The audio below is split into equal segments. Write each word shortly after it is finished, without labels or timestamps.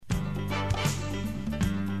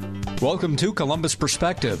Welcome to Columbus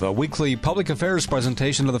Perspective, a weekly public affairs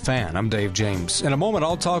presentation of The Fan. I'm Dave James. In a moment,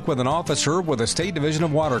 I'll talk with an officer with the State Division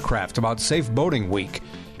of Watercraft about Safe Boating Week.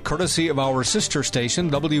 Courtesy of our sister station,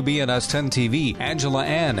 WBNS 10 TV, Angela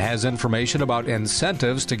Ann has information about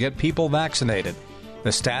incentives to get people vaccinated,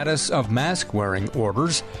 the status of mask-wearing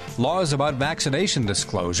orders, laws about vaccination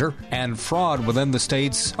disclosure, and fraud within the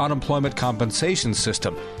state's unemployment compensation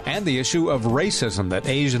system, and the issue of racism that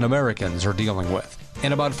Asian Americans are dealing with.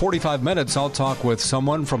 In about 45 minutes, I'll talk with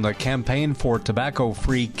someone from the Campaign for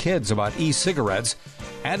Tobacco-Free Kids about e-cigarettes,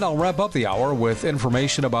 and I'll wrap up the hour with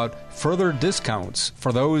information about further discounts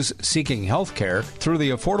for those seeking health care through the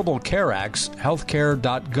Affordable Care Act's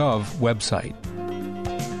healthcare.gov website.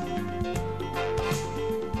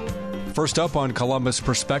 First up on Columbus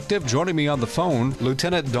Perspective, joining me on the phone,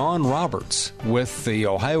 Lieutenant Dawn Roberts with the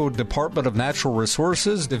Ohio Department of Natural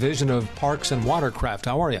Resources, Division of Parks and Watercraft.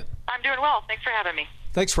 How are you? I'm doing well. Thanks for having me.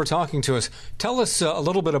 Thanks for talking to us. Tell us a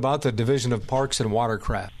little bit about the Division of Parks and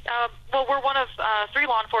Watercraft. Well, we're one of three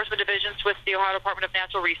law enforcement divisions with the Ohio Department of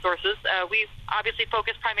Natural Resources. We obviously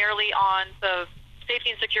focus primarily on the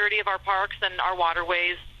safety and security of our parks and our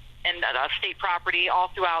waterways and state property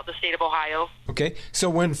all throughout the state of Ohio. Okay. So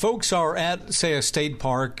when folks are at, say, a state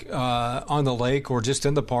park on the lake or just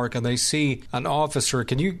in the park and they see an officer,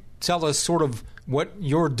 can you tell us sort of what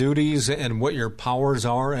your duties and what your powers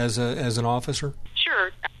are as an officer?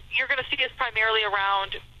 Sure. You're going to see us primarily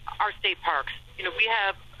around our state parks. You know, we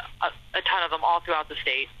have a ton of them all throughout the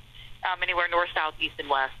state, anywhere north, south, east, and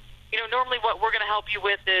west. You know, normally what we're going to help you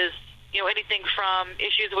with is, you know, anything from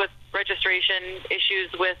issues with registration,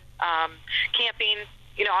 issues with camping.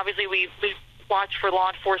 You know, obviously we watch for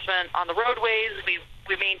law enforcement on the roadways.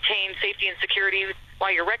 We maintain safety and security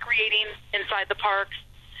while you're recreating inside the parks.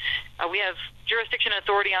 We have jurisdiction and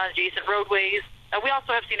authority on adjacent roadways. We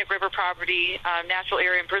also have scenic river property, natural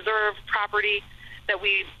area and preserve property that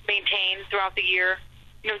we maintain throughout the year.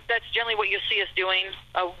 You know, that's generally what you'll see us doing.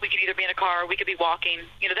 We could either be in a car, we could be walking.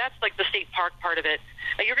 You know, that's like the state park part of it.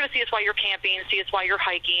 You're going to see us while you're camping, see us while you're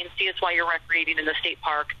hiking, see us while you're recreating in the state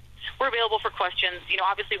park. We're available for questions. You know,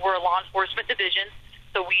 obviously we're a law enforcement division,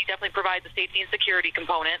 so we definitely provide the safety and security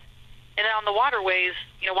component. And then on the waterways,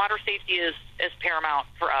 you know, water safety is paramount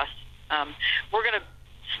for us. We're going to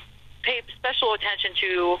pay special attention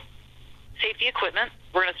to safety equipment.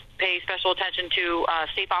 We're going to pay special attention to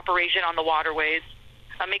safe operation on the waterways,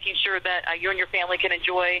 making sure that you and your family can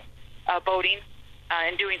enjoy boating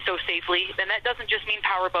and doing so safely. And that doesn't just mean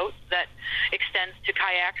power boats. That extends to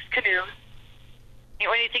kayaks, canoes, you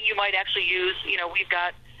know, anything you might actually use. You know, we've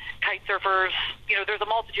got kite surfers. You know, there's a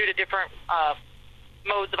multitude of different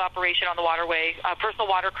modes of operation on the waterway. Personal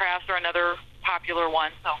watercrafts are another popular one.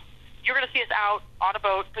 So you're going to see us out on a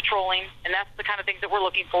boat patrolling, and that's the kind of things that we're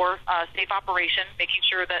looking for. Safe operation, making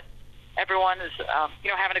sure that everyone is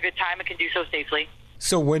having a good time and can do so safely.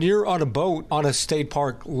 So when you're on a boat on a state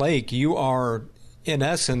park lake, you are, in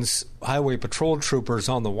essence, highway patrol troopers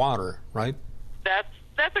on the water, right?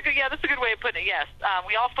 That's a good way of putting it. Yes,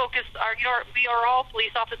 we all focus. We are all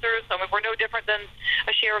police officers. So we're no different than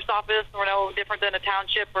a sheriff's office. We're no different than a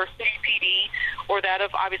township or city PD, or that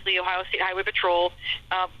of obviously Ohio State Highway Patrol.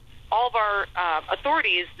 All of our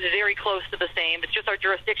authority is very close to the same. It's just our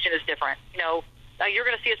jurisdiction is different. You know, you're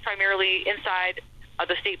going to see us primarily inside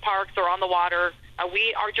the state parks or on the water.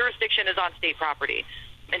 Our jurisdiction is on state property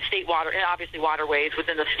and state water, and obviously waterways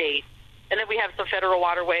within the state. And then we have some federal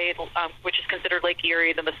waterway, which is considered Lake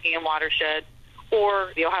Erie, the Muskegon watershed,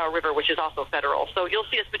 or the Ohio River, which is also federal. So you'll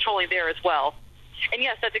see us patrolling there as well. And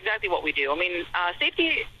yes, that's exactly what we do. I mean,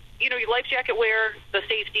 safety, you know, your life jacket wear, the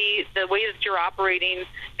safety, the way that you're operating,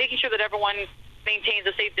 making sure that everyone maintains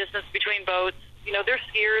a safe distance between boats. You know, there's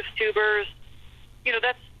skiers, tubers. You know,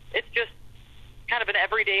 it's just kind of an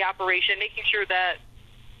everyday operation, making sure that,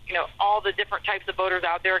 you know, all the different types of boaters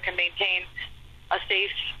out there can maintain a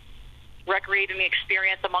safe recreating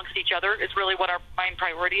experience amongst each other is really what our main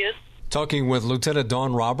priority is. Talking with Lieutenant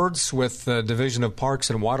Dawn Roberts with the Division of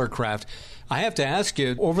Parks and Watercraft. I have to ask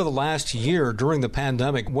you, over the last year during the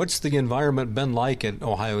pandemic, what's the environment been like at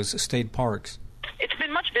Ohio's state parks? It's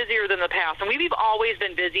been much busier than the past, and we've always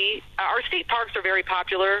been busy. Our state parks are very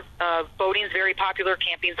popular. Boating's very popular.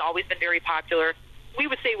 Camping's always been very popular. We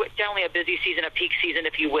would say generally a busy season, a peak season,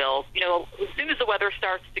 if you will. You know, as soon as the weather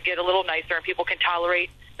starts to get a little nicer and people can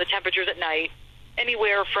tolerate the temperatures at night,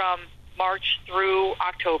 anywhere from March through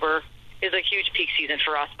October is a huge peak season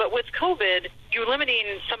for us. But with COVID, you're limiting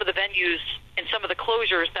some of the venues and some of the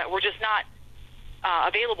closures that were just not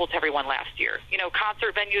available to everyone last year. You know,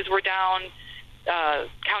 concert venues were down,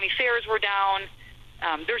 county fairs were down,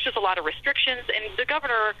 There's just a lot of restrictions, and the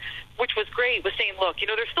governor, which was great, was saying, look,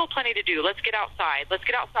 there's still plenty to do. Let's get outside. Let's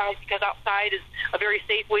get outside because outside is a very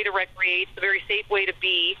safe way to recreate. It's a very safe way to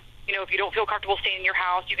be. If you don't feel comfortable staying in your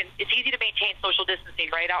house, it's easy to maintain social distancing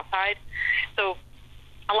right outside. So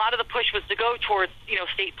a lot of the push was to go towards,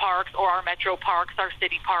 state parks or our metro parks, our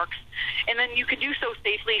city parks. And then you can do so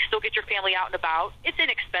safely, still get your family out and about. It's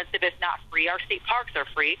inexpensive, if not free. Our state parks are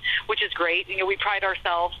free, which is great. We pride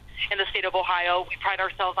ourselves in the state of Ohio. We pride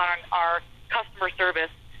ourselves on our customer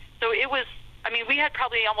service. So it was, we had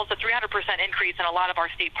probably almost a 300% increase in a lot of our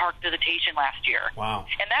state park visitation last year. Wow.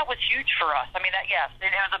 And that was huge for us. Yes,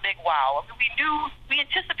 it was a big wow. We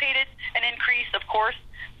anticipated an increase, of course.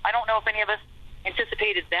 I don't know if any of us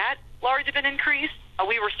anticipated that large of an increase.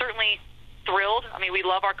 We were certainly thrilled. We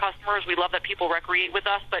love our customers. We love that people recreate with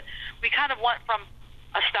us, but we kind of went from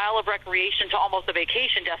a style of recreation to almost a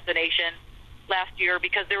vacation destination last year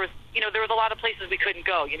because there was a lot of places we couldn't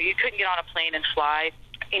go. You couldn't get on a plane and fly.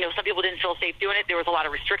 Some people didn't feel safe doing it. There was a lot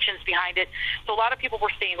of restrictions behind it. So a lot of people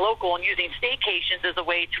were staying local and using staycations as a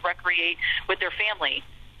way to recreate with their family.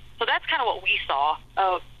 So that's kind of what we saw.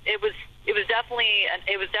 It was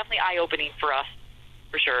definitely eye-opening for us,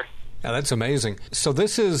 for sure. Yeah, that's amazing. So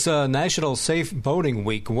this is National Safe Boating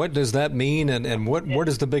Week. What does that mean, and what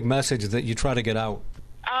is the big message that you try to get out?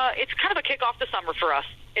 It's kind of a kickoff to summer for us.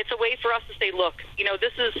 It's a way for us to say, look,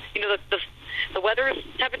 this is, the weather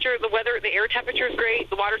temperature, the air temperature is great.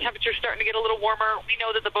 The water temperature is starting to get a little warmer. We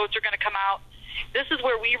know that the boats are going to come out. This is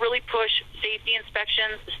where we really push safety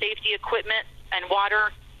inspections, safety equipment, and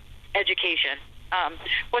water education.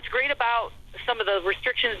 What's great about some of the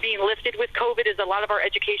restrictions being lifted with COVID is a lot of our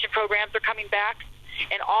education programs are coming back.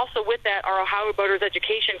 And also with that, our Ohio Boaters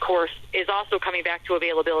Education course is also coming back to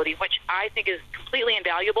availability, which I think is completely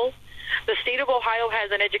invaluable. The state of Ohio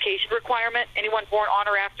has an education requirement. Anyone born on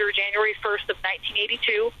or after January 1st of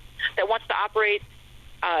 1982 that wants to operate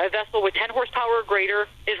a vessel with 10 horsepower or greater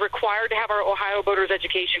is required to have our Ohio Boaters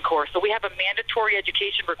Education course. So we have a mandatory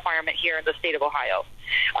education requirement here in the state of Ohio.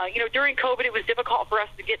 During COVID, it was difficult for us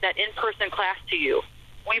to get that in-person class to you.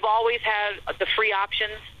 We've always had the free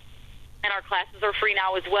options, and our classes are free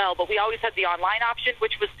now as well, but we always had the online option,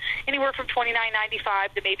 which was anywhere from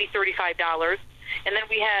 $29.95 to maybe $35. And then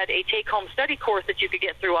we had a take-home study course that you could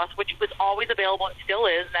get through us, which was always available and still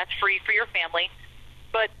is, and that's free for your family.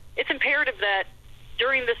 But it's imperative that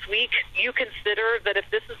during this week, you consider that if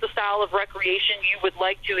this is the style of recreation you would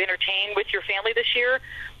like to entertain with your family this year,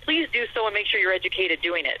 please do so and make sure you're educated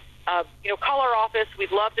doing it. Call our office.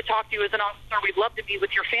 We'd love to talk to you as an officer. We'd love to be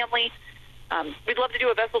with your family. We'd love to do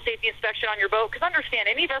a vessel safety inspection on your boat, because understand,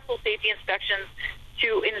 any vessel safety inspections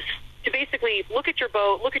to basically look at your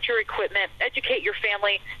boat, look at your equipment, educate your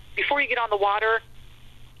family before you get on the water.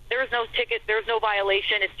 There is no ticket. There's no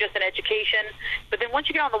violation. It's just an education. But then once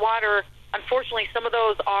you get on the water, unfortunately, some of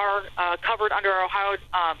those are covered under our Ohio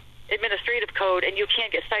Administrative Code, and you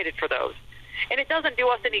can't get cited for those. And it doesn't do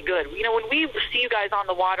us any good. When we see you guys on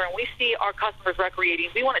the water and we see our customers recreating,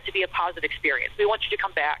 we want it to be a positive experience. We want you to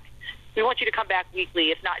come back. We want you to come back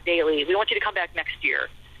weekly, if not daily. We want you to come back next year.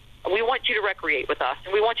 We want you to recreate with us,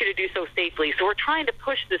 and we want you to do so safely. So we're trying to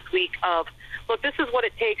push this week of, look, this is what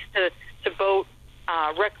it takes to boat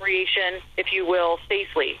recreation, if you will,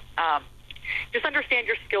 safely. Just understand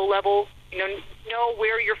your skill level. Know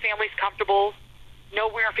where your family's comfortable. Know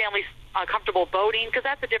where your family's comfortable boating, because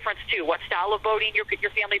that's a difference too. What style of boating your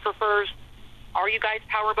family prefers? Are you guys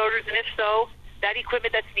power boaters? And if so, that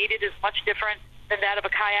equipment that's needed is much different than that of a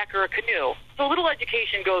kayak or a canoe. So a little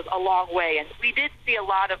education goes a long way, and we did see a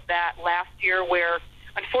lot of that last year where,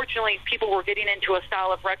 unfortunately, people were getting into a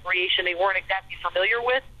style of recreation they weren't exactly familiar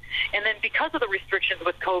with, and then because of the restrictions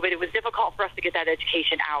with COVID, it was difficult for us to get that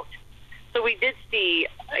education out. So we did see,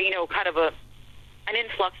 kind of an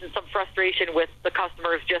influx and some frustration with the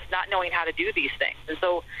customers just not knowing how to do these things. And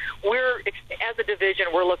so as a division,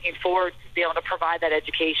 we're looking forward to be able to provide that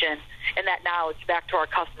education and that knowledge back to our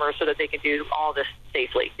customers so that they can do all this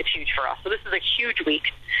safely. It's huge for us. So this is a huge week,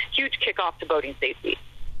 huge kickoff to boating safety.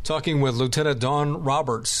 Talking with Lieutenant Dawn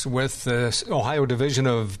Roberts with the Ohio Division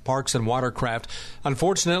of Parks and Watercraft.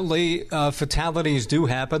 Unfortunately, fatalities do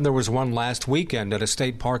happen. There was one last weekend at a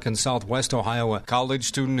state park in southwest Ohio, a college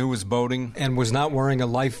student who was boating and was not wearing a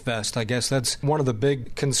life vest. I guess that's one of the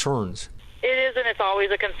big concerns. It is, and it's always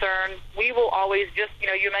a concern. We will always just,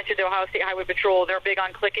 you mentioned the Ohio State Highway Patrol. They're big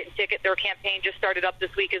on Click It and Ticket. Their campaign just started up this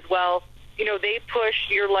week as well. They push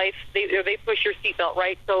your life, they push your seatbelt,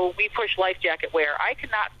 right? So we push life jacket wear. I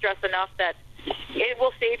cannot stress enough that it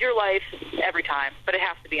will save your life every time, but it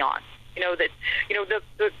has to be on. The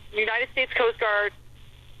United States Coast Guard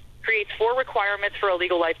creates 4 requirements for a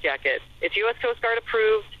legal life jacket. It's U.S. Coast Guard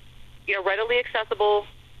approved, readily accessible,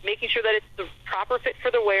 making sure that it's the proper fit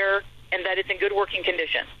for the wearer, and that it's in good working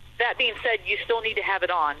condition. That being said, you still need to have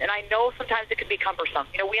it on. And I know sometimes it can be cumbersome.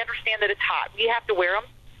 We understand that it's hot. We have to wear them.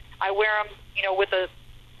 I wear them,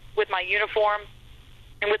 with my uniform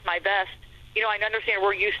and with my vest. I understand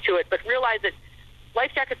we're used to it, but realize that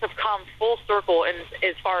life jackets have come full circle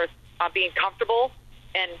as far as being comfortable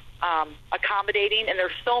and accommodating, and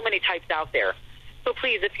there's so many types out there. So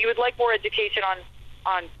please, if you would like more education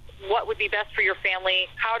on what would be best for your family,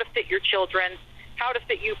 how to fit your children, how to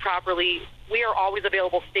fit you properly, we are always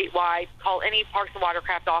available statewide. Call any Parks and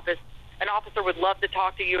Watercraft office. An officer would love to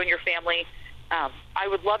talk to you and your family. I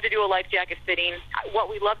would love to do a life jacket fitting. What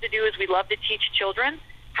we love to do is we love to teach children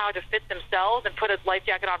how to fit themselves and put a life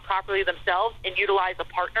jacket on properly themselves and utilize a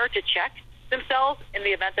partner to check themselves in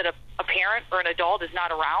the event that a parent or an adult is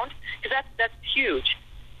not around, because that's huge.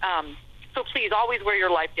 So please always wear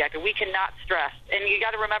your life jacket. We cannot stress. And you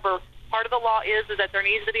got to remember, part of the law is that there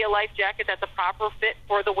needs to be a life jacket that's a proper fit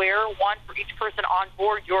for the wearer, one for each person on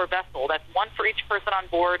board your vessel. That's one for each person on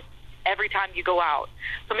board every time you go out.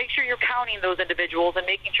 So make sure you're counting those individuals and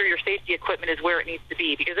making sure your safety equipment is where it needs to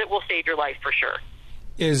be, because it will save your life for sure.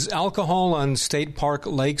 Is alcohol on state park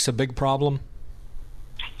lakes a big problem?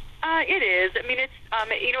 It is. I mean, it's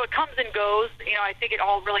it comes and goes. I think it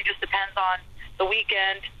all really just depends on the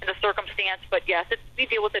weekend and the circumstance. But yes, we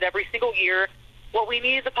deal with it every single year. What we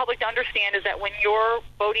need the public to understand is that when you're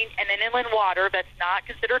boating in an inland water that's not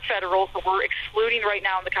considered federal, so we're excluding right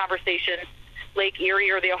now in the conversation Lake Erie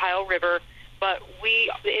or the Ohio River, but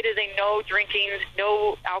it is a no drinking,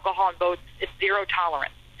 no alcohol on boats. It's zero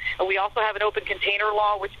tolerance. We also have an open container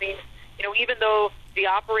law, which means, even though the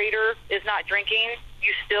operator is not drinking,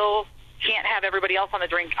 you still can't have everybody else on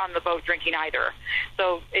the boat drinking either.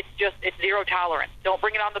 So it's zero tolerance. Don't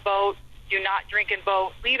bring it on the boat. Do not drink in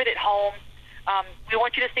boat. Leave it at home. We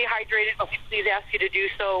want you to stay hydrated, but we please ask you to do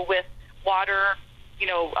so with water,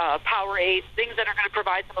 Powerade, things that are going to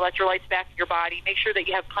provide some electrolytes back in your body. Make sure that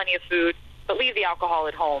you have plenty of food, but leave the alcohol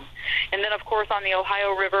at home. And then, of course, on the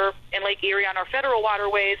Ohio River and Lake Erie on our federal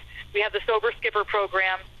waterways, we have the Sober Skipper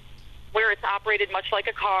program, where it's operated much like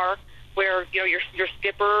a car, where your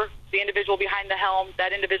skipper, the individual behind the helm,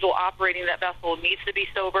 that individual operating that vessel needs to be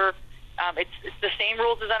sober. It's the same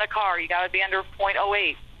rules as on a car. You got to be under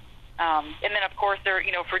 0.08. And then, of course, for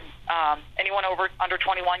anyone under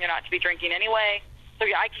 21, you're not to be drinking anyway. So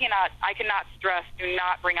yeah, I cannot stress, do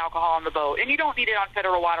not bring alcohol on the boat. And you don't need it on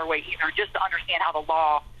federal waterway either, just to understand how the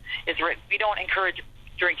law is written. We don't encourage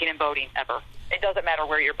drinking and boating ever. It doesn't matter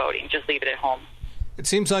where you're boating. Just leave it at home. It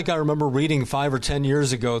seems like I remember reading 5 or 10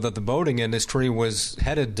 years ago that the boating industry was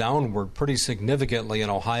headed downward pretty significantly in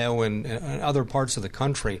Ohio and other parts of the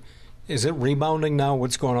country. Is it rebounding now?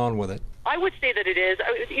 What's going on with it? I would say that it is.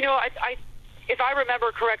 If I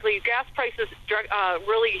remember correctly, gas prices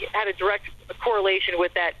really had a direct correlation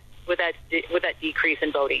with that decrease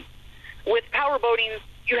in boating. With power boating,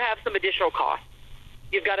 you have some additional costs.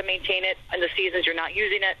 You've got to maintain it in the seasons you're not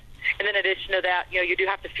using it. And then in addition to that, you do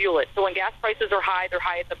have to fuel it. So when gas prices are high, they're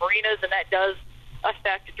high at the marinas, and that does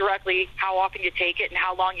affect directly how often you take it and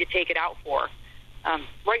how long you take it out for.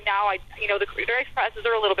 Right now, the gas prices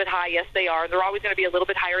are a little bit high. Yes, they are. They're always going to be a little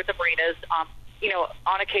bit higher at the marinas,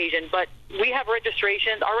 on occasion. But we have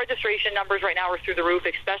registrations. Our registration numbers right now are through the roof,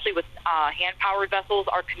 especially with hand-powered vessels,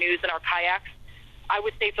 our canoes and our kayaks. I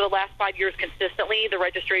would say for the last 5 years consistently, the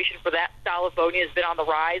registration for that style of boating has been on the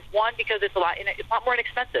rise. One, because it's a lot more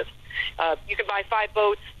inexpensive. You can buy 5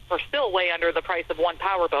 boats for still way under the price of one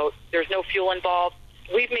power boat. There's no fuel involved.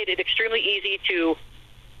 We've made it extremely easy to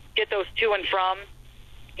get those to and from.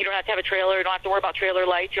 You don't have to have a trailer. You don't have to worry about trailer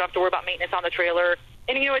lights. You don't have to worry about maintenance on the trailer.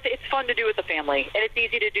 And, it's fun to do with the family. And it's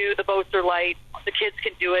easy to do. The boats are light. The kids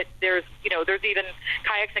can do it. There's even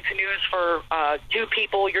kayaks and canoes for 2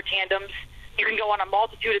 people, your tandems. You can go on a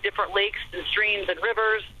multitude of different lakes and streams and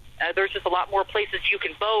rivers. There's just a lot more places you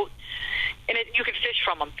can boat. And you can fish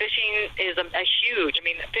from them. Fishing is a huge.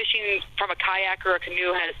 Fishing from a kayak or a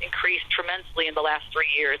canoe has increased tremendously in the last 3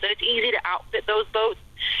 years. And it's easy to outfit those boats.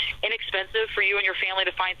 Inexpensive for you and your family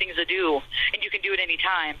to find things to do. And you can do it any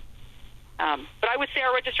time. But I would say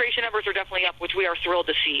our registration numbers are definitely up, which we are thrilled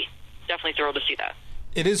to see. Definitely thrilled to see that.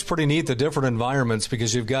 It is pretty neat, the different environments,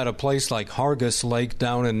 because you've got a place like Hargis Lake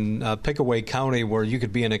down in Pickaway County where you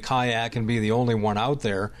could be in a kayak and be the only one out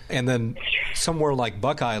there. And then somewhere like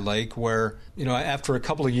Buckeye Lake where, after a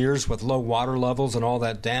couple of years with low water levels and all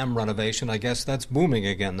that dam renovation, I guess that's booming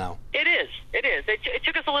again now. It is. It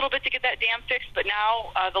took us a little bit to get that dam fixed, but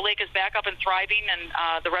now the lake is back up and thriving,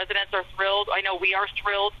 and the residents are thrilled. I know we are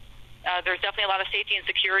thrilled. There's definitely a lot of safety and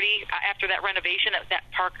security after that renovation that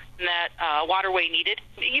park and that waterway needed.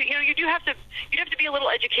 You do have to be a little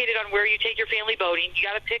educated on where you take your family boating. You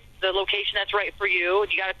got to pick the location that's right for you,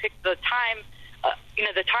 and you got to pick the time,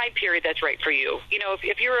 the time period that's right for you.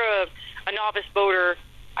 If you're a novice boater,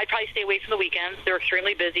 I'd probably stay away from the weekends. They're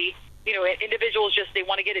extremely busy. Individuals they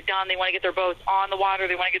want to get it done. They want to get their boats on the water.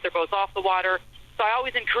 They want to get their boats off the water. So I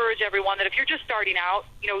always encourage everyone that if you're just starting out,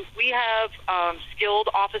 we have skilled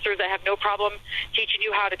officers that have no problem teaching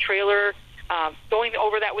you how to trailer, going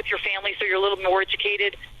over that with your family so you're a little more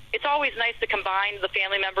educated. It's always nice to combine the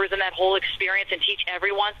family members in that whole experience and teach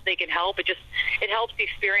everyone so they can help. It helps the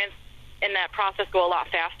experience in that process go a lot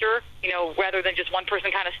faster, rather than just one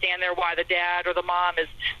person kind of stand there while the dad or the mom is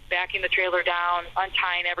backing the trailer down,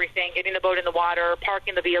 untying everything, getting the boat in the water,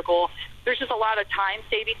 parking the vehicle. There's just a lot of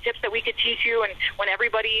time-saving tips that we could teach you, and when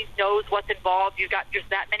everybody knows what's involved, you've got just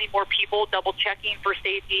that many more people double-checking for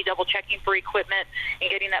safety, double-checking for equipment,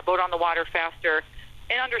 and getting that boat on the water faster.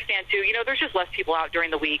 And understand, too, there's just less people out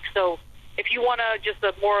during the week. So if you want just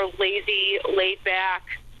a more lazy, laid-back,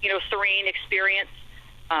 serene experience,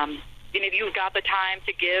 and if you've got the time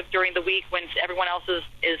to give during the week when everyone else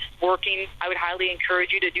is working, I would highly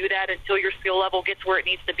encourage you to do that until your skill level gets where it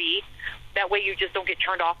needs to be. That way you just don't get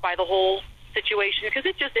turned off by the whole situation, because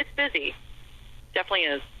it's busy. Definitely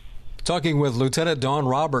is. Talking with Lieutenant Dawn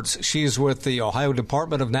Roberts. She's with the Ohio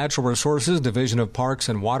Department of Natural Resources, Division of Parks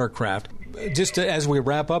and Watercraft. Just as we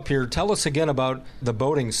wrap up here, tell us again about the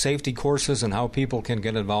boating safety courses and how people can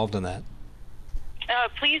get involved in that.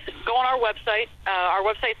 Please go on our website. Our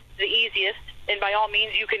website's the easiest, and by all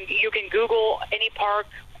means, you can Google any park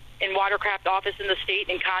and watercraft office in the state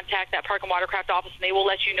and contact that park and watercraft office, and they will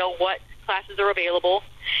let you know what classes are available.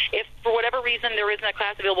 If for whatever reason there isn't a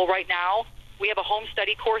class available right now, we have a home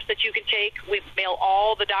study course that you can take. We mail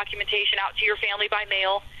all the documentation out to your family by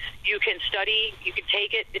mail. You can study. You can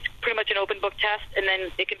take it. It's pretty much an open book test, and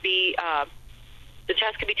then it can be the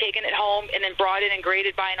test can be taken at home and then brought in and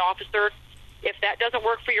graded by an officer. If that doesn't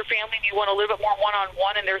work for your family and you want a little bit more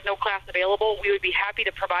one-on-one and there's no class available, we would be happy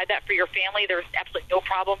to provide that for your family. There's absolutely no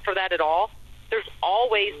problem for that at all. There's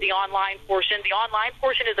always the online portion. The online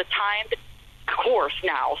portion is a timed course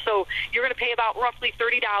now. So you're going to pay about roughly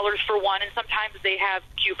 $30 for one, and sometimes they have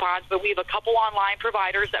coupons, but we have a couple online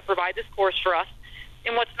providers that provide this course for us.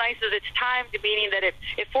 And what's nice is it's timed, meaning that it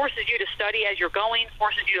forces you to study as you're going,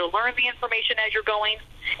 forces you to learn the information as you're going,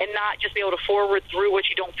 and not just be able to forward through what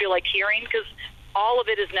you don't feel like hearing, because all of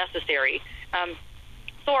it is necessary.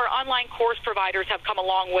 So our online course providers have come a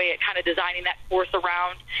long way at kind of designing that course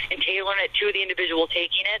around and tailoring it to the individual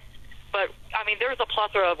taking it. But, there's a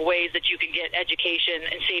plethora of ways that you can get education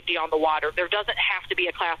and safety on the water. There doesn't have to be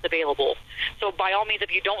a class available. So by all means, if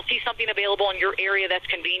you don't see something available in your area that's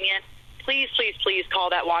convenient, please call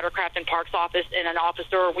that Watercraft and Parks office and an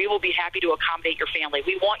officer. We will be happy to accommodate your family.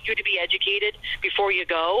 We want you to be educated before you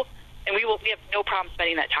go, and we have no problem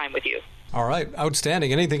spending that time with you. All right.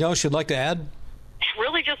 Outstanding. Anything else you'd like to add?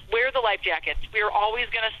 Really just wear the life jackets. We are always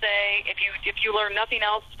going to say, if you learn nothing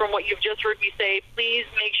else from what you've just heard me say, please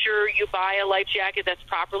make sure you buy a life jacket that's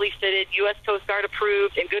properly fitted, U.S. Coast Guard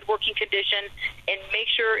approved, in good working condition, and make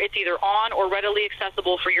sure it's either on or readily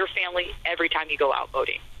accessible for your family every time you go out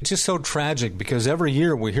boating. It's just so tragic because every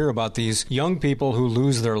year we hear about these young people who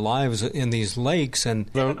lose their lives in these lakes.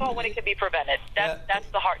 And difficult when it can be prevented. That's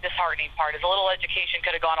the disheartening part, is a little education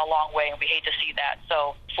could have gone a long way, and we hate to see that.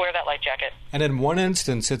 So wear that life jacket. And in one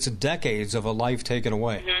instance, it's decades of a life taken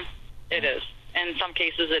away. Mm-hmm. It is. In some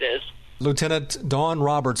cases, it is. Lieutenant Dawn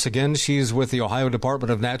Roberts, again, she's with the Ohio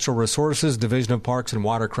Department of Natural Resources, Division of Parks and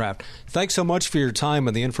Watercraft. Thanks so much for your time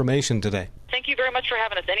and the information today. Thank you very much for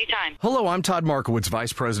having us anytime. Hello, I'm Todd Markowitz,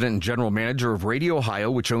 Vice President and General Manager of Radio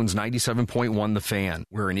Ohio, which owns 97.1 The Fan.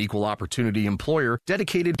 We're an equal opportunity employer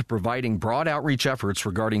dedicated to providing broad outreach efforts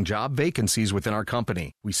regarding job vacancies within our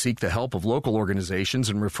company. We seek the help of local organizations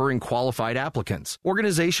in referring qualified applicants.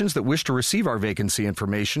 Organizations that wish to receive our vacancy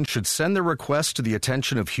information should send their requests to the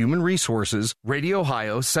attention of Human Resources, Radio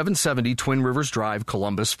Ohio, 770 Twin Rivers Drive,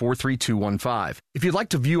 Columbus, 43215. If you'd like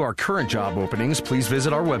to view our current job openings, please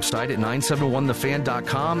visit our website at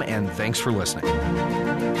 971thefan.com, and thanks for listening.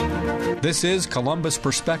 This is Columbus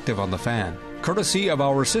Perspective on The Fan, courtesy of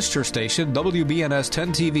our sister station, WBNS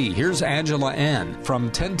 10 TV. Here's Angela Ann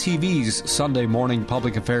from 10 TV's Sunday morning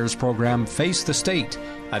public affairs program, Face the State.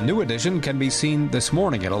 A new edition can be seen this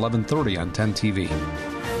morning at 11:30 on 10 TV.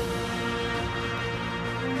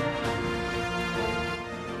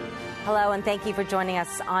 Hello, and thank you for joining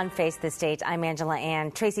us on Face the State. I'm Angela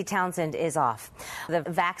Ann. Tracy Townsend is off. The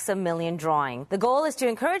Vax-A-Million drawing. The goal is to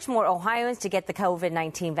encourage more Ohioans to get the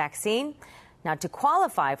COVID-19 vaccine. Now, to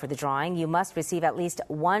qualify for the drawing, you must receive at least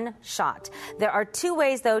one shot. There are two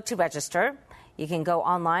ways, though, to register. You can go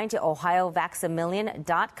online to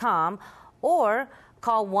ohiovaxamillion.com or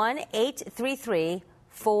call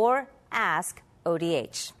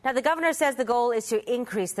 1-833-4-ASK-ODH. Now, the governor says the goal is to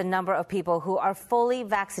increase the number of people who are fully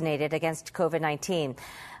vaccinated against COVID-19.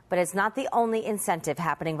 But it's not the only incentive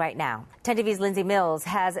happening right now. 10 TV's Lindsay Mills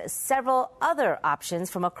has several other options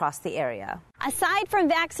from across the area. Aside from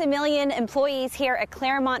Vax-A-Million, employees here at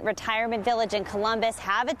Claremont Retirement Village in Columbus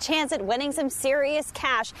have a chance at winning some serious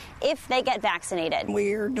cash if they get vaccinated.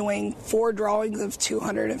 We're doing 4 drawings of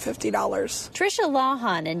 $250. Tricia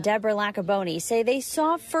Lawhon and Deborah Lacaboni say they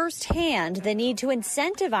saw firsthand the need to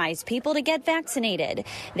incentivize people to get vaccinated.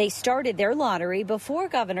 They started their lottery before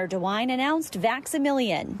Governor DeWine announced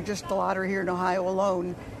Vax-A-Million. Just the lottery here in Ohio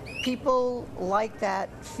alone, people like that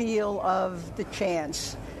feel of the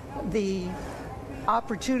chance, the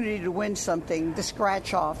opportunity to win something, the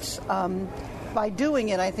scratch-offs. By doing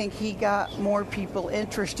it, I think he got more people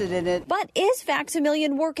interested in it. But is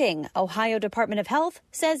Vax-A-Million working? Ohio Department of Health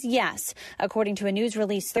says yes. According to a news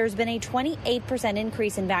release, there's been a 28%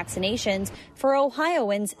 increase in vaccinations for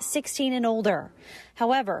Ohioans 16 and older.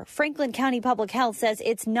 However, Franklin County Public Health says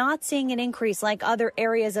it's not seeing an increase like other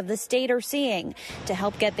areas of the state are seeing. To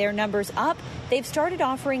help get their numbers up, they've started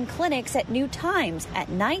offering clinics at new times at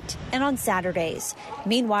night and on Saturdays.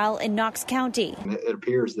 Meanwhile, in Knox County, it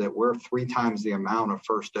appears that we're 3 times the amount of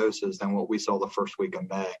first doses than what we saw the first week of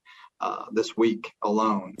May. This week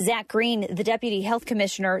alone. Zach Green, the deputy health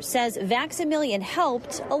commissioner, says Vax-A-Million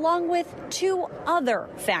helped along with 2 other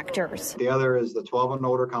factors. The other is the 12 and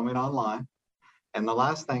older coming online. And the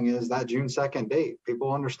last thing is that June 2nd date.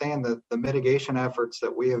 People understand that the mitigation efforts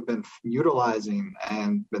that we have been utilizing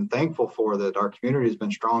and been thankful for, that our community has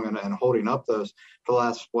been strong in holding up those for the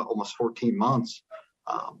last, almost 14 months.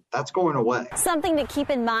 That's going away. Something to keep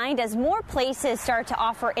in mind as more places start to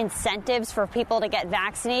offer incentives for people to get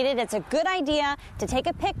vaccinated. It's a good idea to take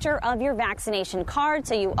a picture of your vaccination card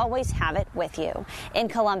so you always have it with you. In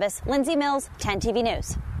Columbus, Lindsay Mills, 10 TV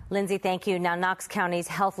News. Lindsay, thank you. Now, Knox County's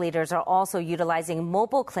health leaders are also utilizing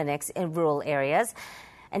mobile clinics in rural areas.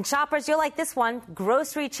 And shoppers, you'll like this one.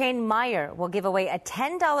 Grocery chain Meijer will give away a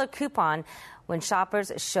 $10 coupon when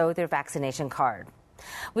shoppers show their vaccination card.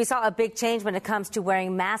 We saw a big change when it comes to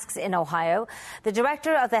wearing masks in Ohio. The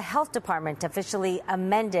director of the health department officially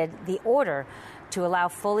amended the order to allow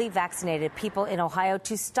fully vaccinated people in Ohio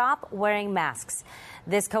to stop wearing masks.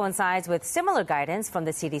 This coincides with similar guidance from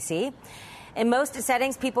the CDC. In most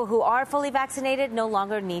settings, people who are fully vaccinated no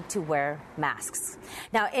longer need to wear masks.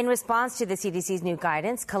 Now, in response to the CDC's new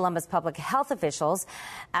guidance, Columbus public health officials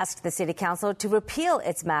asked the city council to repeal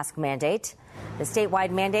its mask mandate. The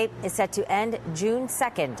statewide mandate is set to end June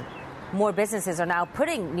 2nd. More businesses are now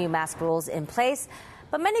putting new mask rules in place,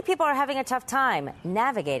 but many people are having a tough time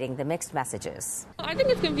navigating the mixed messages. I think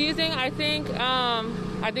it's confusing. I think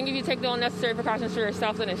if you take the necessary precautions for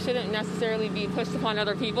yourself, then it shouldn't necessarily be pushed upon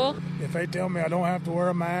other people. If they tell me I don't have to wear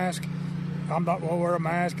a mask, I'm not going to wear a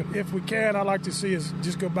mask. If we can, I'd like to see us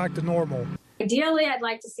just go back to normal. Ideally, I'd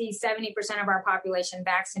like to see 70% of our population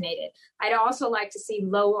vaccinated. I'd also like to see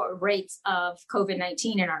lower rates of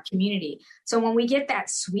COVID-19 in our community. So when we get that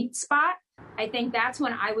sweet spot, I think that's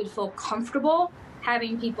when I would feel comfortable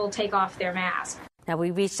having people take off their mask. Now,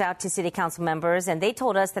 we reached out to city council members, and they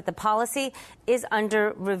told us that the policy is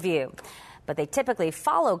under review, but they typically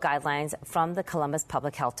follow guidelines from the Columbus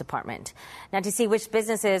Public Health Department. Now, to see which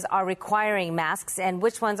businesses are requiring masks and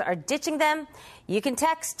which ones are ditching them, you can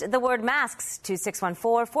text the word masks to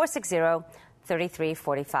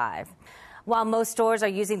 614-460-3345. While most stores are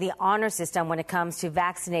using the honor system when it comes to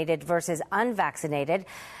vaccinated versus unvaccinated,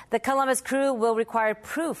 the Columbus Crew will require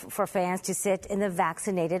proof for fans to sit in the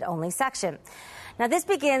vaccinated-only section. Now, this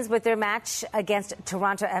begins with their match against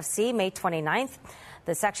Toronto FC May 29th.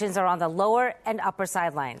 The sections are on the lower and upper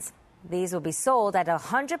sidelines. These will be sold at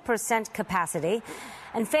 100% capacity,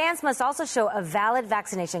 and fans must also show a valid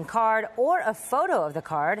vaccination card or a photo of the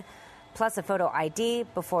card, plus a photo ID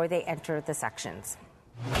before they enter the sections.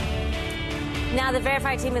 Now, the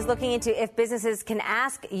Verify team is looking into if businesses can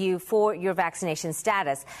ask you for your vaccination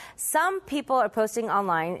status. Some people are posting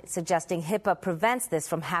online suggesting HIPAA prevents this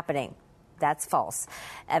from happening. That's false.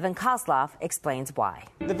 Evan Kozlov explains why.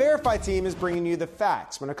 The Verify team is bringing you the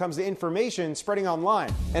facts when it comes to information spreading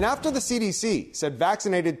online. And after the CDC said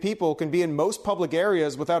vaccinated people can be in most public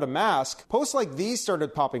areas without a mask, posts like these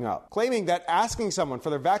started popping up, claiming that asking someone for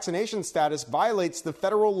their vaccination status violates the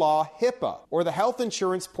federal law HIPAA, or the Health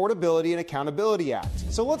Insurance Portability and Accountability Act.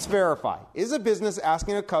 So let's verify. Is a business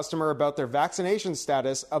asking a customer about their vaccination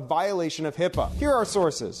status a violation of HIPAA? Here are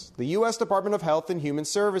sources: the U.S. Department of Health and Human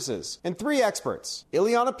Services, and 3 experts: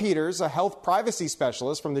 Ileana Peters, a health privacy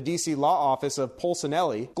specialist from the D.C. Law Office of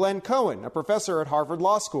Polsinelli; Glenn Cohen, a professor at Harvard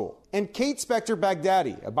Law School; and Kate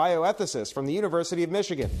Spector-Baghdadi, a bioethicist from the University of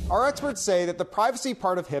Michigan. Our experts say that the privacy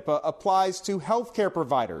part of HIPAA applies to healthcare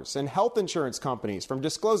providers and health insurance companies from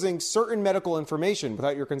disclosing certain medical information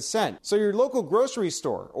without your consent. So your local grocery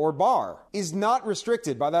store or bar is not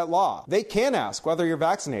restricted by that law. They can ask whether you're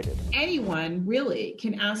vaccinated. Anyone really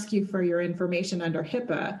can ask you for your information under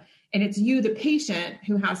HIPAA, and it's you, the patient,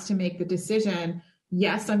 who has to make the decision,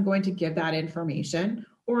 yes, I'm going to give that information,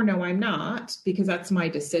 or no, I'm not, because that's my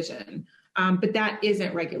decision. But that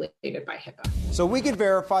isn't regulated by HIPAA. So we could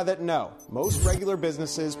verify that no, most regular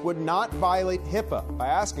businesses would not violate HIPAA by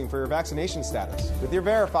asking for your vaccination status. With your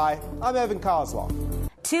Verify, I'm Evan Kozlov.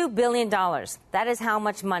 $2 billion. That is how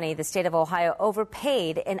much money the state of Ohio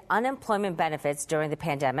overpaid in unemployment benefits during the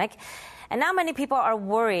pandemic. And now many people are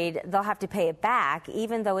worried they'll have to pay it back,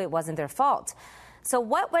 even though it wasn't their fault. So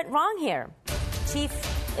what went wrong here? Chief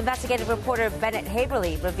investigative reporter Bennett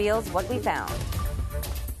Haberly reveals what we found.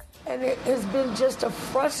 And it has been just a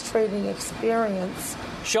frustrating experience.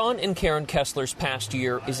 Sean and Karen Kessler's past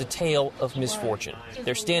year is a tale of misfortune.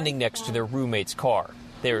 They're standing next to their roommate's car.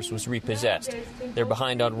 Theirs was repossessed. They're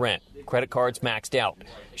behind on rent. Credit cards maxed out.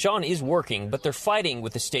 Sean is working, but they're fighting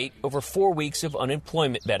with the state over 4 weeks of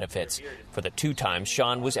unemployment benefits for the 2 times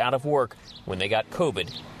Sean was out of work when they got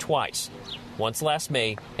COVID twice. Once last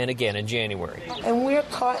May and again in January. And we're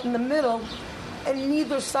caught in the middle, and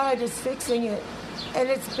neither side is fixing it. And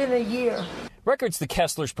it's been a year. Records the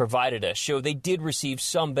Kesslers provided us show they did receive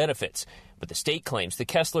some benefits, but the state claims the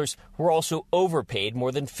Kesslers were also overpaid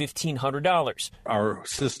more than $1,500. Our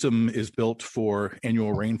system is built for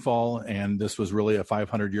annual rainfall, and this was really a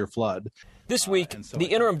 500-year flood. This week, the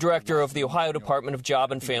interim director of the Ohio Department of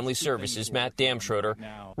Job and Family Services, Matt Damschroeder,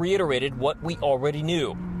 reiterated what we already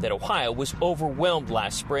knew, that Ohio was overwhelmed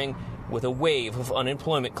last spring with a wave of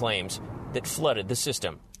unemployment claims that flooded the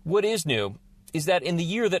system. What is new is that in the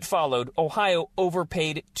year that followed, Ohio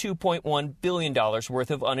overpaid $2.1 billion worth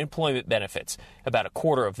of unemployment benefits. About a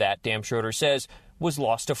quarter of that, Damschroeder says, was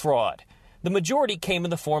lost to fraud. The majority came in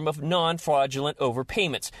the form of non-fraudulent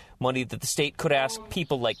overpayments, money that the state could ask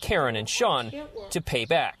people like Karen and Sean to pay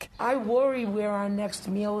back. I worry where our next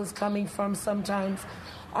meal is coming from sometimes.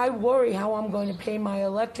 I worry how I'm going to pay my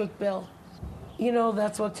electric bill. You know,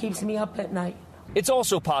 that's what keeps me up at night. It's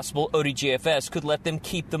also possible ODJFS could let them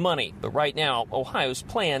keep the money, but right now, Ohio's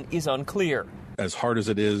plan is unclear. As hard as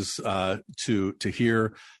it is to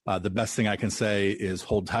hear, the best thing I can say is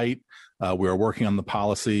hold tight. We are working on the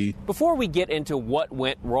policy. Before we get into what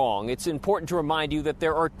went wrong, it's important to remind you that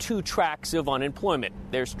there are 2 tracks of unemployment.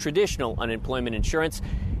 There's traditional unemployment insurance,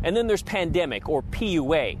 and then there's pandemic, or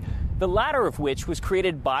PUA. The latter of which was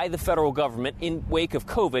created by the federal government in wake of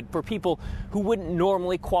COVID for people who wouldn't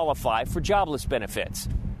normally qualify for jobless benefits.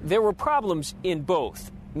 There were problems in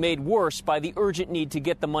both, made worse by the urgent need to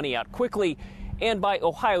get the money out quickly and by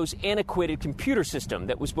Ohio's antiquated computer system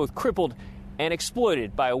that was both crippled and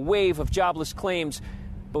exploited by a wave of jobless claims,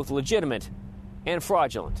 both legitimate and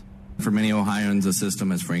fraudulent. For many Ohioans, the system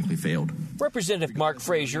has frankly failed. Representative Mark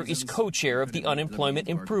Frazier is co-chair of the Unemployment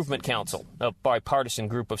Improvement Council, a bipartisan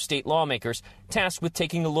group of state lawmakers tasked with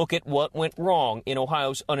taking a look at what went wrong in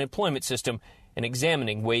Ohio's unemployment system and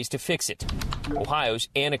examining ways to fix it. Ohio's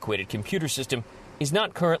antiquated computer system is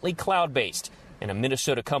not currently cloud-based, and a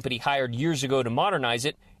Minnesota company hired years ago to modernize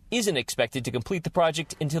it isn't expected to complete the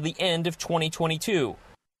project until the end of 2022.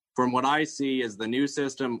 From what I see is the new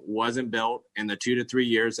system wasn't built in the 2 to 3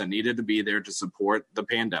 years that needed to be there to support the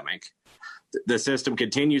pandemic. The system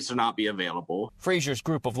continues to not be available. Frazier's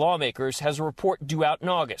group of lawmakers has a report due out in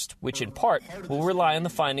August, which in part will rely on the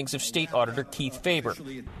findings of State Auditor Keith Faber.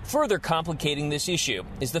 Further complicating this issue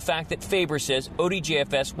is the fact that Faber says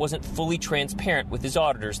ODJFS wasn't fully transparent with his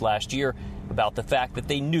auditors last year about the fact that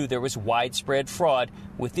they knew there was widespread fraud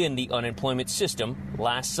within the unemployment system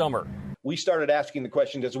last summer. we started asking the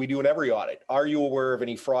question, as we do in every audit, are you aware of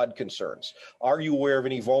any fraud concerns? Are you aware of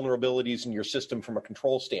any vulnerabilities in your system from a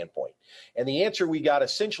control standpoint? And the answer we got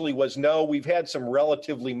essentially was no, we've had some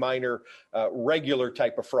relatively minor regular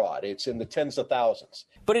type of fraud. It's in the tens of thousands.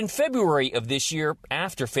 But in February of this year,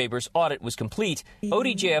 after Faber's audit was complete,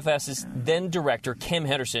 ODJFS's then director, Kim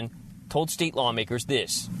Henderson, told state lawmakers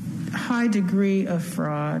this. High degree of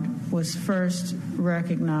fraud was first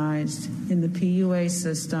recognized in the PUA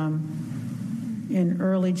system in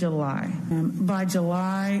early July. By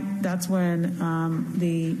July, that's when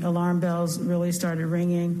the alarm bells really started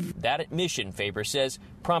ringing. That admission, Faber says,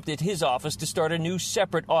 prompted his office to start a new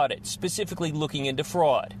separate audit, specifically looking into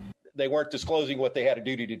fraud. They weren't disclosing what they had a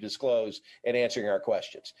duty to disclose and answering our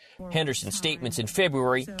questions. Henderson's statements in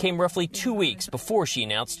February came roughly 2 weeks before she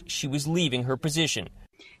announced she was leaving her position.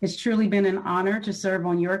 It's truly been an honor to serve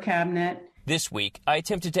on your cabinet. This week, I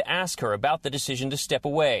attempted to ask her about the decision to step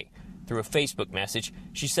away. Through a Facebook message,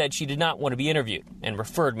 she said she did not want to be interviewed and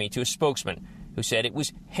referred me to a spokesman who said it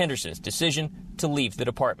was Henderson's decision to leave the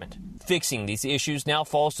department. Fixing these issues now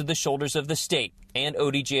falls to the shoulders of the state and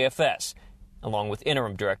ODJFS, along with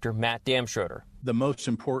Interim Director Matt Damschroeder. The most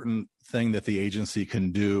important thing that the agency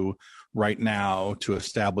can do right now to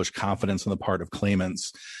establish confidence on the part of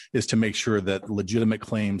claimants is to make sure that legitimate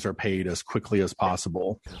claims are paid as quickly as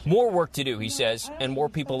possible. More work to do, he says, and more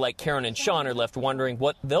people like Karen and Sean are left wondering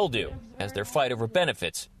what they'll do as their fight over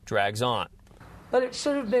benefits drags on. But it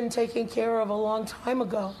should have been taken care of a long time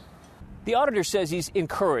ago. The auditor says he's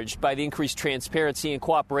encouraged by the increased transparency and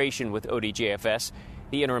cooperation with ODJFS.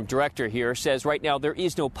 The interim director here says right now there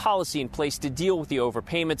is no policy in place to deal with the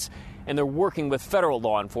overpayments, and they're working with federal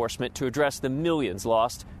law enforcement to address the millions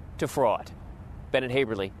lost to fraud. Bennett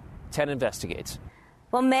Haberly, 10 Investigates.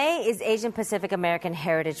 Well, May is Asian Pacific American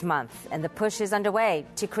Heritage Month, and the push is underway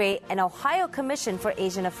to create an Ohio Commission for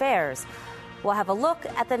Asian Affairs. We'll have a look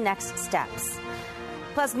at the next steps.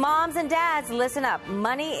 Plus, moms and dads, listen up.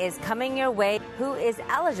 Money is coming your way. Who is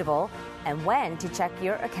eligible and when to check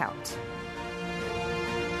your account?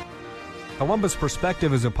 Columbus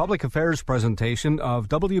Perspective is a public affairs presentation of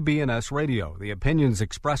WBNS Radio. The opinions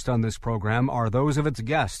expressed on this program are those of its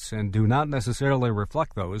guests and do not necessarily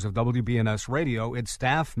reflect those of WBNS Radio, its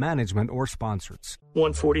staff, management, or sponsors.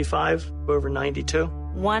 145 over 92.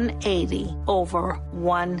 180 over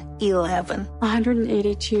 111.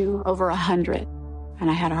 182 over 100. And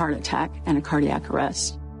I had a heart attack and a cardiac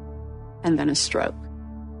arrest. And then a stroke.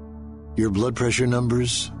 Your blood pressure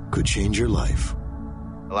numbers could change your life.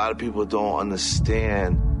 A lot of people don't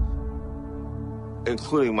understand,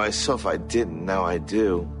 including myself, I didn't, now I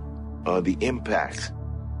do, the impact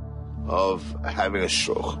of having a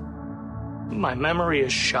stroke. My memory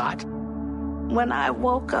is shot. When I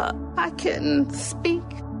woke up, I couldn't speak.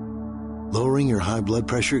 Lowering your high blood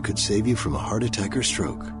pressure could save you from a heart attack or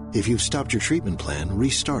stroke. If you've stopped your treatment plan,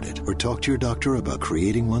 restart it or talk to your doctor about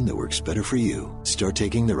creating one that works better for you. Start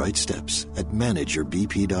taking the right steps at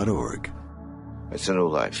manageyourbp.org. It's a new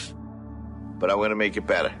life, but I'm going to make it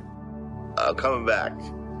better. I'm coming back.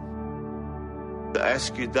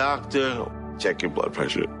 Ask your doctor, check your blood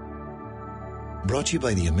pressure. Brought to you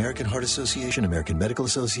by the American Heart Association, American Medical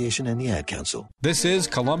Association, and the Ad Council. This is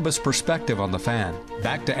Columbus Perspective on the Fan.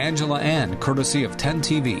 Back to Angela Ann, courtesy of 10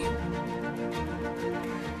 TV.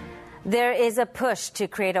 There is a push to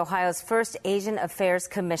create Ohio's first Asian Affairs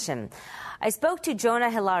Commission. I spoke to Jonah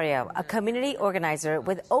Hilario, a community organizer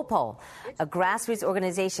with OPAL, a grassroots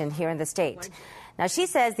organization here in the state. Now, she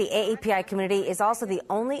says the AAPI community is also the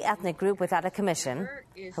only ethnic group without a commission.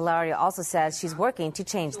 Hilario also says she's working to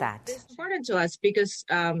change that. It's important to us because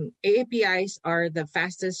AAPIs are the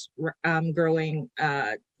fastest growing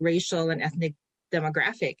racial and ethnic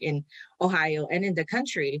demographic in Ohio and in the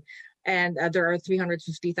country. And there are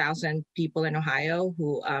 350,000 people in Ohio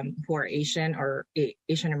who are Asian or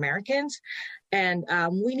Asian Americans, and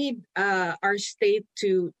we need our state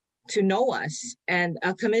to know us. And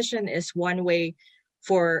a commission is one way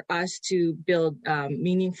for us to build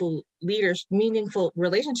meaningful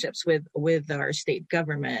relationships with our state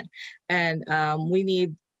government. And we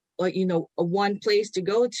need, one place to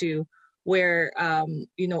go to where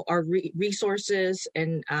our resources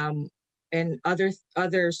and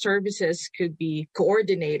other services could be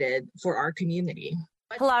coordinated for our community.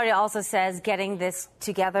 Hilario also says getting this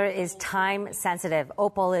together is time sensitive.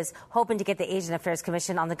 OPAL is hoping to get the Asian Affairs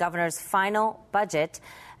Commission on the governor's final budget,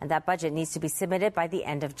 and that budget needs to be submitted by the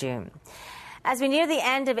end of June. As we near the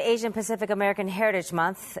end of Asian Pacific American Heritage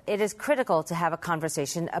Month, it is critical to have a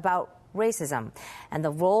conversation about racism and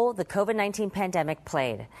the role the COVID-19 pandemic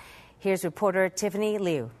played. Here's reporter Tiffany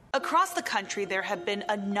Liu. Across the country, there have been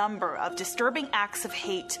a number of disturbing acts of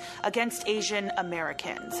hate against Asian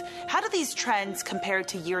Americans. How do these trends compare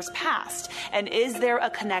to years past? And is there a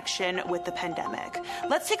connection with the pandemic?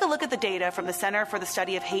 Let's take a look at the data from the Center for the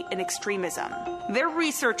Study of Hate and Extremism. Their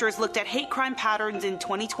researchers looked at hate crime patterns in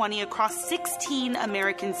 2020 across 16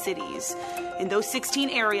 American cities. In those 16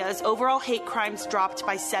 areas, overall hate crimes dropped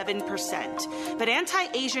by 7%, but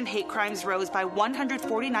anti-Asian hate crimes rose by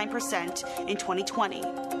 149% in 2020.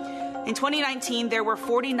 In 2019, there were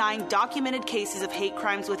 49 documented cases of hate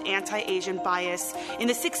crimes with anti-Asian bias in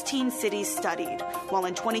the 16 cities studied, while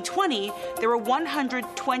in 2020, there were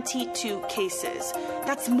 122 cases.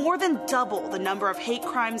 That's more than double the number of hate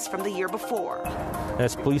crimes from the year before.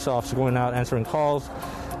 As police officers going out answering calls,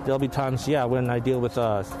 there'll be times, when I deal with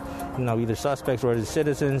either suspects or the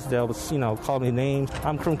citizens, they'll, call me names.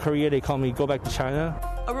 I'm from Korea, they call me go back to China.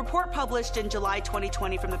 A report published in July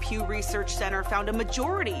 2020 from the Pew Research Center found a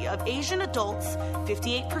majority of Asian adults,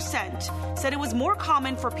 58%, said it was more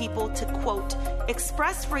common for people to, quote,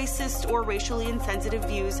 express racist or racially insensitive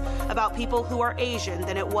views about people who are Asian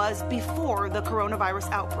than it was before the coronavirus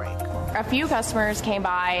outbreak. A few customers came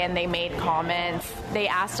by and they made comments. They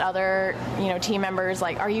asked other, team members,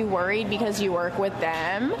 like, are you worried because you work with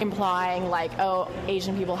them? Implying like, oh,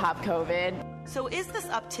 Asian people have COVID. So is this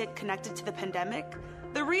uptick connected to the pandemic?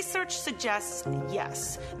 The research suggests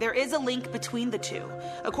yes, there is a link between the two.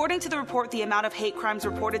 According to the report, the amount of hate crimes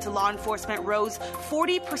reported to law enforcement rose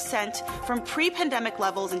 40% from pre-pandemic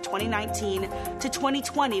levels in 2019 to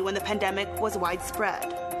 2020 when the pandemic was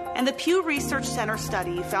widespread. And the Pew Research Center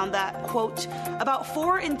study found that, quote, about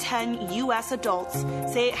 4 in 10 U.S. adults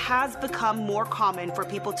say it has become more common for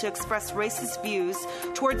people to express racist views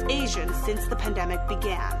towards Asians since the pandemic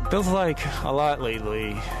began. Feels like a lot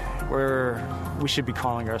lately where we should be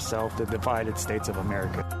calling ourselves the divided states of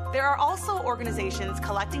America. There are also organizations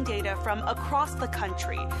collecting data from across the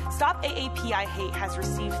country. Stop AAPI Hate has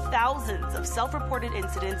received thousands of self-reported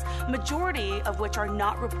incidents, majority of which are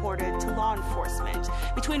not reported to law enforcement.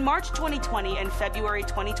 Between March 2020 and February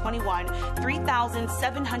 2021,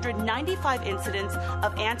 3,795 incidents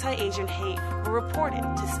of anti-Asian hate were reported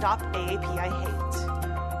to Stop AAPI Hate.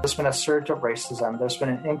 There's been a surge of racism. There's been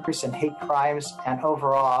an increase in hate crimes and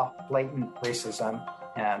overall blatant racism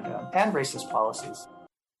and racist policies.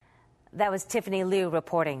 That was Tiffany Liu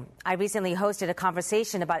reporting. I recently hosted a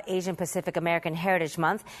conversation about Asian Pacific American Heritage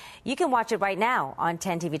Month. You can watch it right now on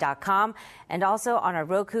 10tv.com and also on our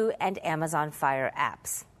Roku and Amazon Fire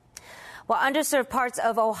apps. Well, underserved parts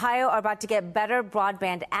of Ohio are about to get better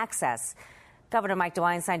broadband access. Governor Mike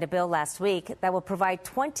DeWine signed a bill last week that will provide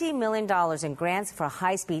 $20 million in grants for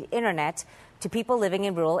high-speed internet to people living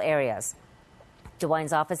in rural areas.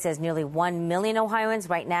 DeWine's office says nearly 1 million Ohioans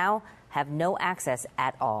right now have no access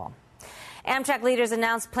at all. Amtrak leaders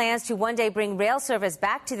announced plans to one day bring rail service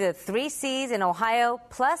back to the 3 Cs in Ohio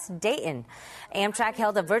plus Dayton. Amtrak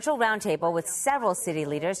held a virtual roundtable with several city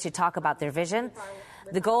leaders to talk about their vision.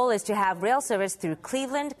 The goal is to have rail service through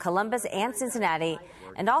Cleveland, Columbus, and Cincinnati,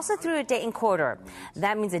 and also through a Dayton corridor.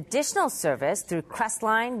 That means additional service through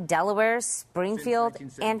Crestline, Delaware, Springfield,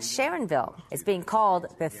 and Sharonville. It's being called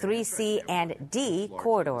the 3C and D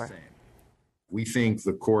corridor. We think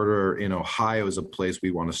the corridor in Ohio is a place we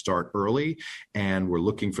want to start early, and we're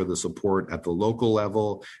looking for the support at the local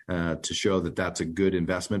level to show that that's a good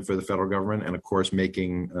investment for the federal government, and of course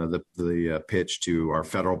making the pitch to our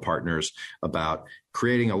federal partners about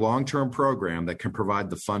creating a long-term program that can provide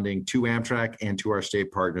the funding to Amtrak and to our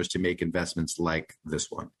state partners to make investments like this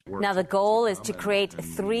one. Now, the goal is to create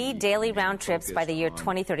 3 daily round trips by the year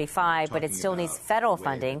 2035, but it still needs federal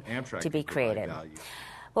funding to be created.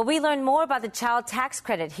 Well, we learned more about the child tax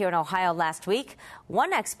credit here in Ohio last week.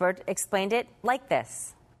 One expert explained it like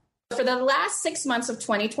this. For the last 6 months of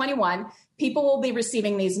 2021, people will be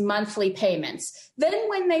receiving these monthly payments. Then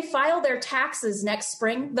when they file their taxes next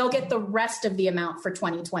spring, they'll get the rest of the amount for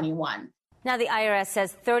 2021. Now, the IRS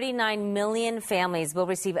says 39 million families will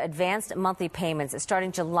receive advanced monthly payments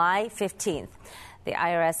starting July 15th. The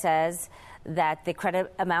IRS says that the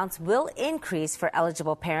credit amounts will increase for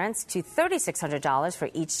eligible parents to $3,600 for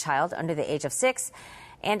each child under the age of 6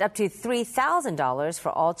 and up to $3,000 for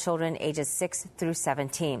all children ages 6 through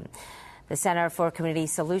 17. The Center for Community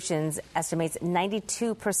Solutions estimates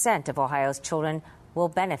 92% of Ohio's children will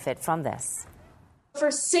benefit from this. For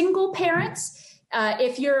single parents,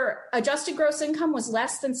 if your adjusted gross income was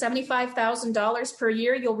less than $75,000 per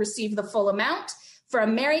year, you'll receive the full amount. For a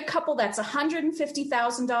married couple, that's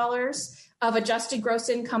 $150,000 of adjusted gross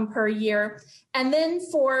income per year. And then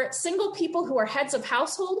for single people who are heads of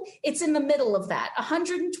household, it's in the middle of that,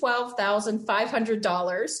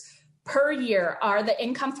 $112,500 per year are the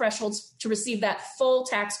income thresholds to receive that full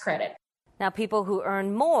tax credit. Now, people who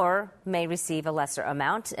earn more may receive a lesser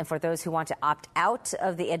amount. And for those who want to opt out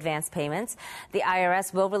of the advance payments, the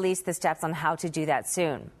IRS will release the steps on how to do that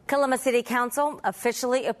soon. Columbus City Council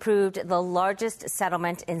officially approved the largest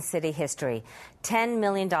settlement in city history, $10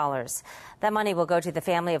 million. That money will go to the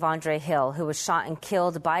family of Andre Hill, who was shot and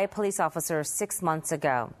killed by a police officer 6 months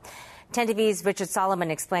ago. 10 TV's Richard Solomon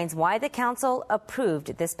explains why the council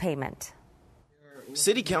approved this payment.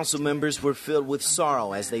 City council members were filled with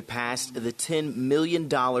sorrow as they passed the $10 million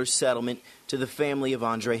settlement to the family of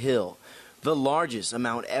Andre Hill, the largest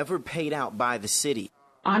amount ever paid out by the city.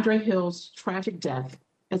 Andre Hill's tragic death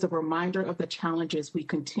is a reminder of the challenges we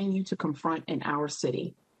continue to confront in our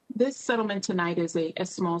city. This settlement tonight is a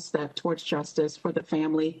small step towards justice for the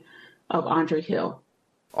family of Andre Hill.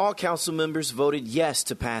 All council members voted yes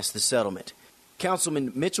to pass the settlement.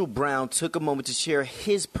 Councilman Mitchell Brown took a moment to share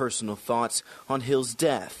his personal thoughts on Hill's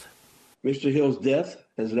death. Mr. Hill's death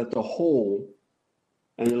has left a hole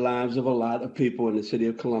in the lives of a lot of people in the city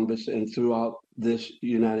of Columbus and throughout this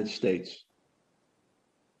United States.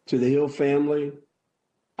 To the Hill family,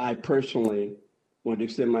 I personally want to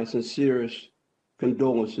extend my sincerest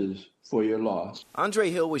condolences for your loss. Andre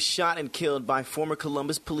Hill was shot and killed by former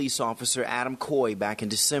Columbus police officer Adam Coy back in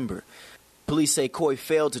December. Police say Coy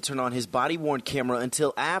failed to turn on his body-worn camera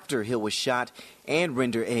until after Hill was shot and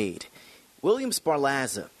render aid. William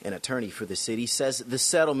Sparlazza, an attorney for the city, says the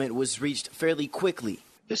settlement was reached fairly quickly.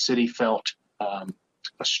 The city felt a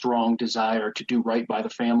strong desire to do right by the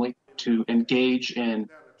family, to engage in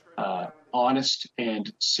honest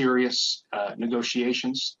and serious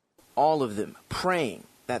negotiations. All of them praying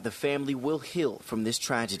that the family will heal from this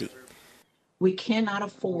tragedy. We cannot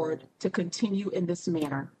afford to continue in this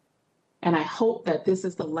manner. And I hope that this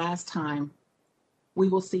is the last time we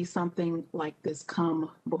will see something like this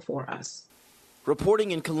come before us.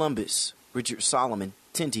 Reporting in Columbus, Richard Solomon,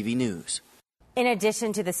 10 TV News. In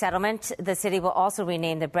addition to the settlement, the city will also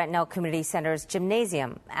rename the Brentnell Community Center's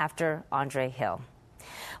gymnasium after Andre Hill.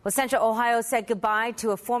 Well, Central Ohio said goodbye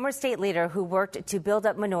to a former state leader who worked to build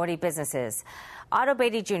up minority businesses. Otto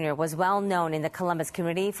Beatty Jr. was well known in the Columbus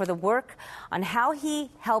community for the work on how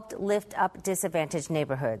he helped lift up disadvantaged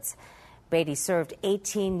neighborhoods. Beatty served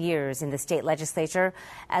 18 years in the state legislature,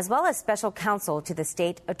 as well as special counsel to the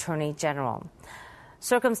state attorney general.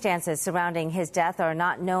 Circumstances surrounding his death are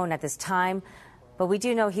not known at this time, but we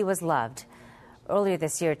do know he was loved. Earlier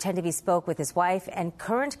this year, 10 TV spoke with his wife and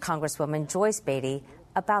current Congresswoman Joyce Beatty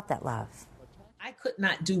about that love. I could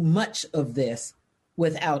not do much of this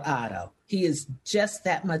without Otto. He is just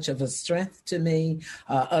that much of a strength to me,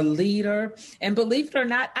 a leader. And believe it or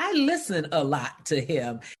not, I listen a lot to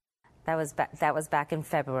him. That was back in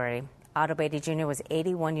February. Otto Beatty Jr. was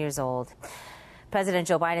 81 years old. President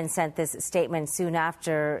Joe Biden sent this statement soon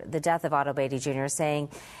after the death of Otto Beatty Jr., saying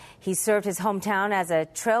he served his hometown as a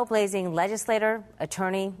trailblazing legislator,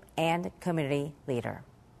 attorney, and community leader.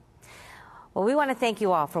 Well, we want to thank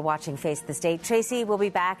you all for watching Face the State. Tracy will be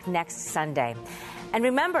back next Sunday. And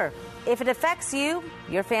remember, if it affects you,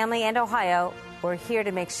 your family, and Ohio, we're here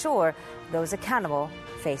to make sure those accountable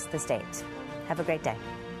face the state. Have a great day.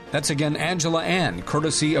 That's again Angela Ann,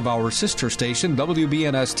 courtesy of our sister station,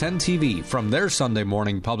 WBNS 10 TV, from their Sunday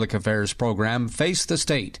morning public affairs program, Face the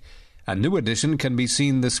State. A new edition can be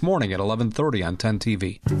seen this morning at 11:30 on 10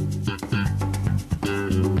 TV.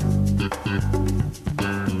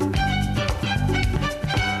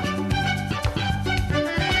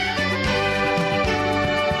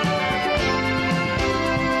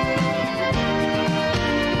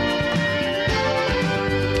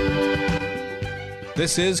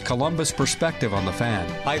 This is Columbus Perspective on the Fan.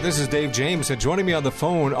 Hi, this is Dave James. And joining me on the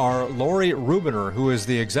phone are Lori Rubiner, who is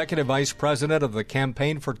the Executive Vice President of the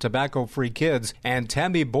Campaign for Tobacco-Free Kids, and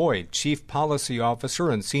Tammy Boyd, Chief Policy Officer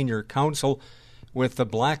and Senior Counsel with the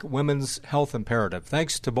Black Women's Health Imperative.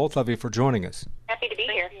 Thanks to both of you for joining us. Happy to be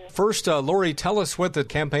here. First, Lori, tell us what the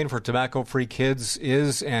Campaign for Tobacco-Free Kids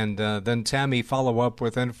is, and then Tammy, follow up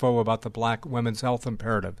with info about the Black Women's Health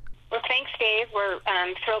Imperative. Well, thanks, Dave. We're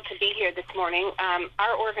thrilled to be here this morning.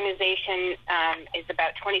 Our organization is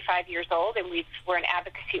about 25 years old, and we're an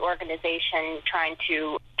advocacy organization trying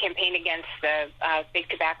to campaign against the big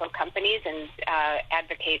tobacco companies and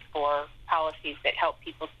advocate for policies that help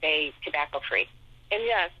people stay tobacco-free. And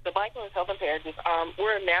yes, the Black Women's Health Imperative,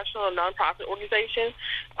 we're a national nonprofit organization,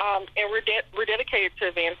 and we're dedicated to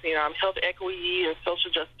advancing health equity and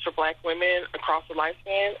social justice for Black women across the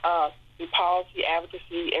lifespan. Policy,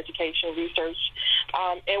 advocacy, education, research,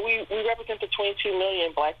 and we represent the 22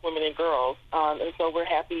 million Black women and girls, and so we're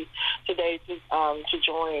happy today to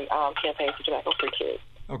join Campaign for Tobacco-Free Kids.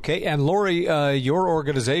 Okay, and Lori, your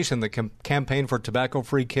organization, the Campaign for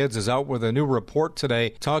Tobacco-Free Kids, is out with a new report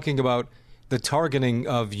today talking about the targeting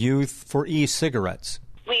of youth for e-cigarettes.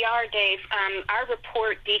 We are, Dave. Our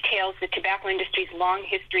report details the tobacco industry's long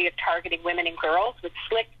history of targeting women and girls with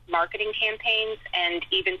slick marketing campaigns and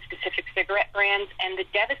even specific cigarette brands, and the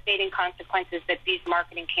devastating consequences that these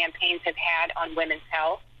marketing campaigns have had on women's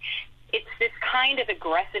health. It's this kind of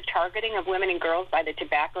aggressive targeting of women and girls by the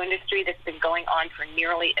tobacco industry that's been going on for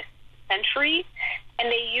nearly a century,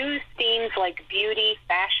 and they use themes like beauty,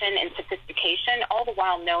 fashion, and sophistication, all the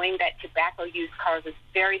while knowing that tobacco use causes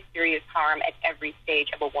very serious harm at every stage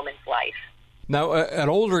of a woman's life. Now, an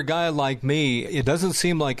older guy like me, it doesn't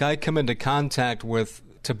seem like I come into contact with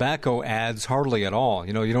tobacco ads hardly at all.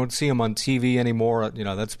 You know, you don't see them on TV anymore. You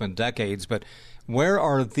know, that's been decades. But where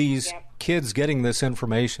are these kids getting this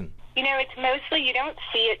information? You know, it's mostly, you don't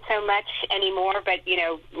see it so much anymore, but, you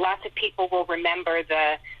know, lots of people will remember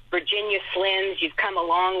the Virginia Slims, you've come a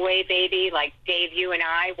long way, baby, like Dave, you and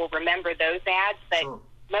I will remember those ads, but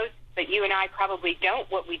but you and I probably don't.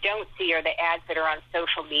 What we don't see are the ads that are on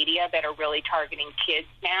social media that are really targeting kids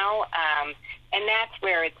now, and that's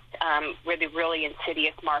where it's where the really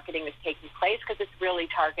insidious marketing is taking place, because it's really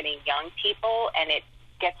targeting young people, and it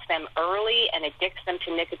gets them early and addicts them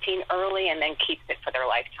to nicotine early and then keeps it for their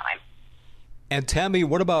lifetime. And Tammy,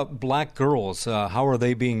 what about black girls? How are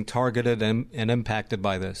they being targeted and impacted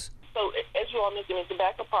by this? So, as you all mentioned,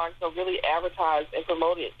 tobacco products are really advertised and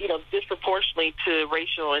promoted, you know, disproportionately to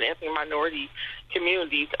racial and ethnic minority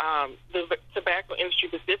communities. The tobacco industry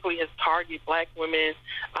specifically has targeted black women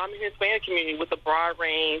in the Hispanic community with a broad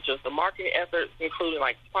range of the marketing efforts, including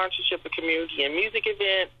like sponsorship of community and music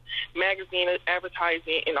events, magazine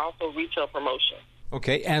advertising, and also retail promotion.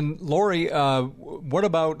 Okay, and Lori, what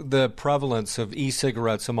about the prevalence of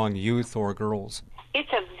e-cigarettes among youth or girls?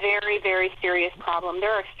 It's a very, very serious problem.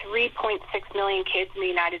 There are 3.6 million kids in the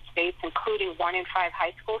United States, including 1 in 5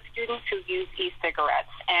 high school students, who use e-cigarettes.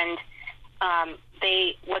 And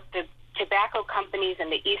what the tobacco companies and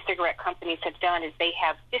the e-cigarette companies have done is they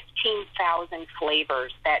have 15,000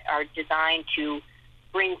 flavors that are designed to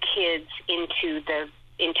bring kids into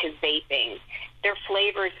vaping. They're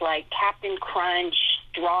flavors like Captain Crunch,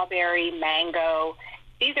 strawberry, mango.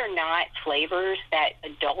 These are not flavors that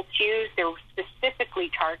adults use. They're specifically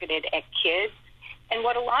targeted at kids. And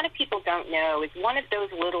what a lot of people don't know is one of those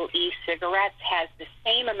little e-cigarettes has the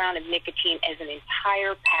same amount of nicotine as an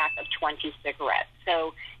entire pack of 20 cigarettes.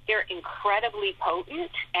 So they're incredibly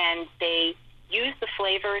potent, and they use the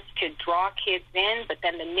flavors to draw kids in, but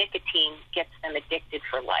then the nicotine gets them addicted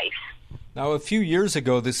for life. Now, a few years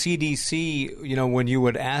ago, the CDC, you know, when you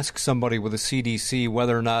would ask somebody with the CDC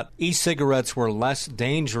whether or not e-cigarettes were less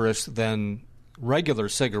dangerous than regular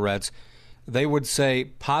cigarettes, they would say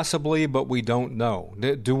possibly, but we don't know.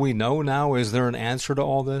 Do we know now? Is there an answer to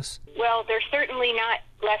all this? Well, they're certainly not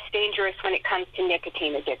less dangerous when it comes to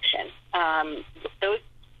nicotine addiction. Those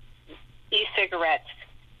e-cigarettes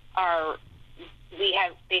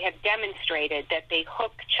they have demonstrated that they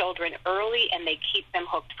hook children early and they keep them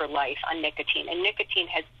hooked for life on nicotine. And nicotine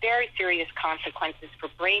has very serious consequences for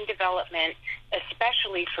brain development,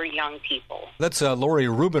 especially for young people. That's Lori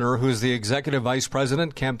Rubiner, who's the Executive Vice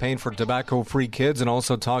President, Campaign for Tobacco-Free Kids, and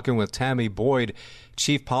also talking with Tammy Boyd,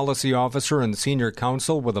 Chief Policy Officer and Senior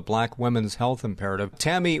Counsel with the Black Women's Health Imperative.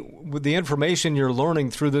 Tammy, with the information you're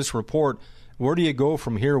learning through this report, where do you go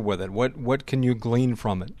from here with it? What can you glean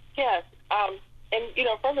from it? Yes. And, you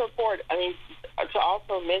know, from the report, I mean, to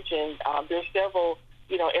also mention, there's several,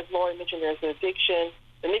 you know, as Lori mentioned, there's the addiction,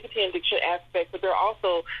 the nicotine addiction aspect, but there are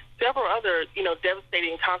also several other, you know,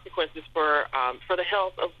 devastating consequences for the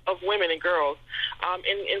health of women and girls,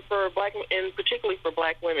 and for black, and particularly for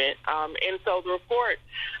black women. And so the report,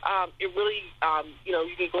 it really, you know,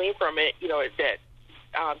 you can glean from it, you know, that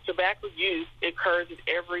tobacco use occurs at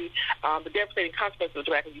every, the devastating consequences of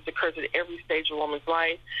tobacco use occurs at every stage of a woman's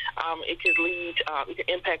life. It could lead, it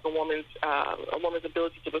can impact a woman's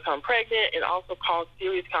ability to become pregnant, and also cause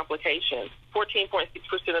serious complications. 14.6%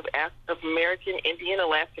 of American, Indian,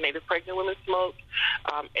 Alaska Native pregnant women smoke.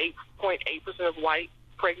 8.8% of white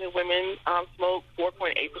pregnant women smoke.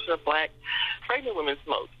 4.8% of black pregnant women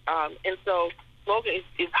smoke. And so smoking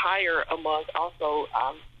is higher among also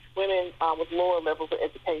women with lower levels of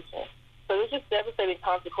education. So there's just devastating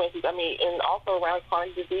consequences. I mean, and also around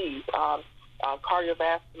chronic disease,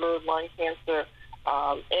 cardiovascular, lung cancer,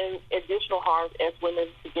 and additional harms as women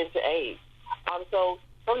begin to age. So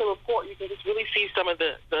from the report, you can just really see some of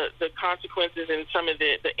the consequences and some of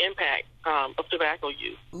the impact of tobacco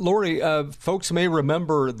use. Lori, folks may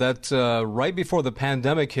remember that right before the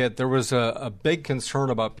pandemic hit, there was a big concern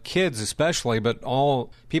about kids especially, but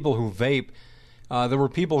all people who vape. There were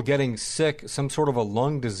people getting sick, some sort of a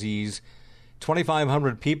lung disease.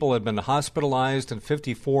 2,500 people had been hospitalized and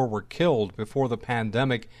 54 were killed before the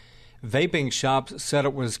pandemic. Vaping shops said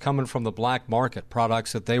it was coming from the black market,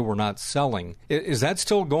 products that they were not selling. Is that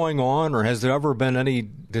still going on, or has there ever been any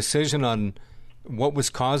decision on what was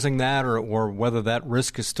causing that, or whether that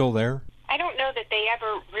risk is still there? I don't know that they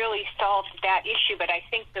ever really solved that issue, but I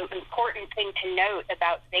think the important thing to note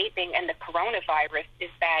about vaping and the coronavirus is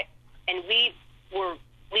that, and we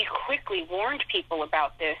quickly warned people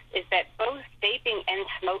about this, is that both vaping and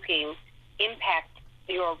smoking impact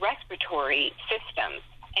your respiratory system.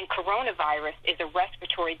 And coronavirus is a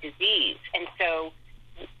respiratory disease. And so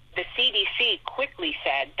the CDC quickly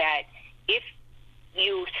said that if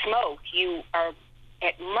you smoke, you are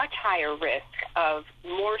at much higher risk of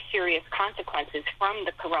more serious consequences from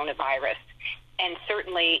the coronavirus. And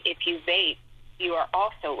certainly if you vape, you are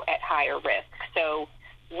also at higher risk. So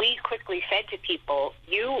we quickly said to people,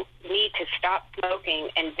 you need to stop smoking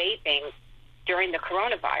and vaping during the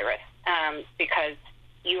coronavirus because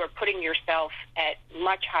you are putting yourself at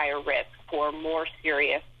much higher risk for more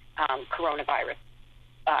serious coronavirus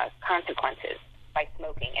consequences by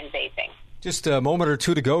smoking and vaping. Just a moment or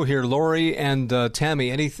two to go here. Lori and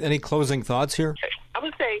Tammy, any closing thoughts here? I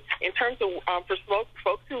would say in terms of for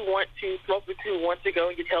folks who want to go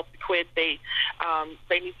and get help to quit, they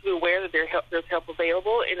need to be aware that there's help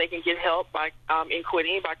available, and they can get help by in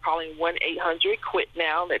quitting by calling 1-800-QUIT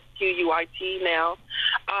NOW. That's QUIT now,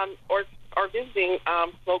 or visiting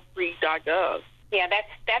smokefree.gov. Yeah,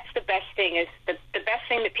 that's the best thing. Is the best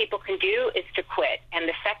thing that people can do is to quit, and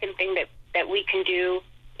the second thing that we can do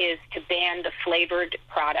is to ban the flavored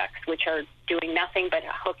products, which are doing nothing but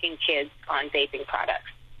hooking kids on vaping products.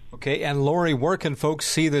 Okay, and Lori, where can folks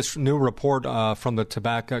see this new report from the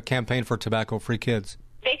Campaign for Tobacco-Free Kids?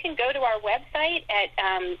 They can go to our website at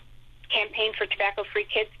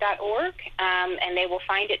campaignfortobaccofreekids.org, and they will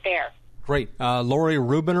find it there. Great. Lori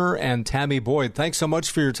Rubiner and Tammy Boyd, thanks so much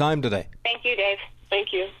for your time today. Thank you, Dave.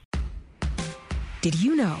 Thank you. Did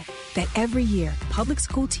you know that every year, public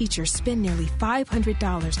school teachers spend nearly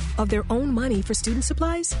 $500 of their own money for student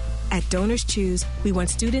supplies? At Donors Choose, we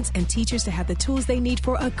want students and teachers to have the tools they need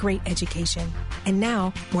for a great education. And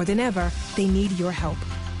now, more than ever, they need your help.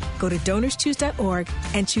 Go to DonorsChoose.org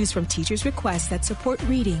and choose from teachers' requests that support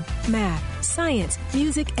reading, math, science,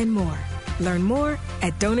 music, and more. Learn more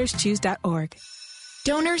at DonorsChoose.org.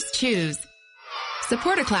 Donors Choose.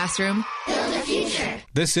 Support a classroom. Build a future.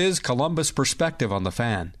 This is Columbus Perspective on the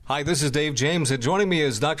Fan. Hi, this is Dave James, and joining me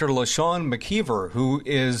is Dr. LaShawn McKeever, who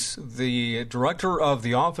is the Director of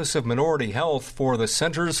the Office of Minority Health for the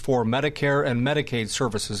Centers for Medicare and Medicaid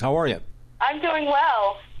Services. How are you? I'm doing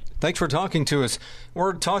well. Thanks for talking to us.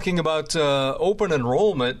 We're talking about open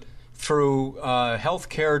enrollment through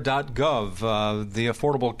healthcare.gov, the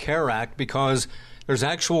Affordable Care Act, because there's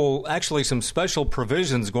actually some special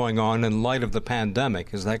provisions going on in light of the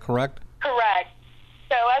pandemic. Is that correct? Correct.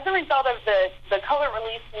 So as a result of the COVID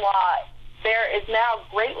relief law, there is now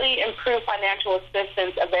greatly improved financial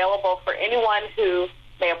assistance available for anyone who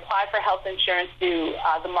may apply for health insurance through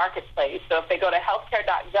the marketplace. So if they go to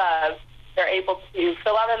healthcare.gov, they're able to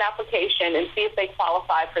fill out an application and see if they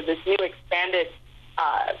qualify for this new expanded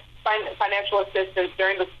financial assistance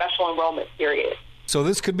during the special enrollment period. So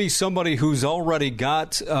this could be somebody who's already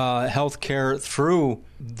got health care through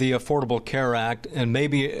the Affordable Care Act and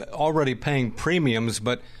maybe already paying premiums,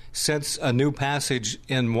 but since a new passage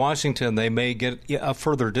in Washington, they may get a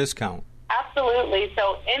further discount. Absolutely.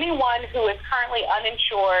 So anyone who is currently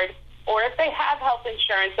uninsured, or if they have health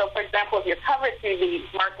insurance, so for example, if you're covered through the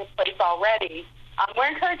marketplace already, we're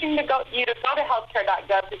encouraging you to go to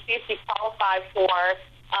healthcare.gov to see if you qualify for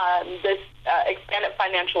this expanded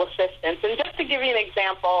financial assistance. And just to give you an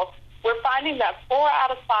example, we're finding that 4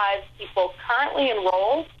 out of 5 people currently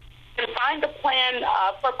enrolled can find a plan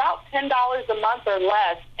for about $10 a month or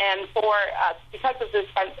less, and because of this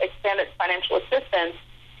expanded financial assistance.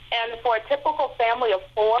 And for a typical family of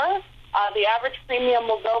 4, the average premium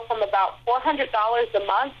will go from about $400 a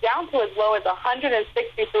month down to as low as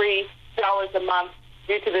 $163 a month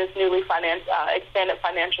due to this newly expanded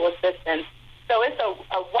financial assistance. So it's a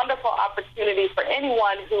wonderful opportunity for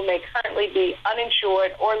anyone who may currently be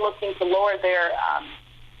uninsured or looking to lower their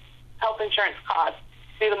health insurance costs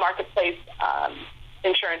through the marketplace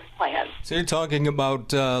insurance plan. So you're talking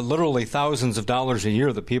about literally thousands of dollars a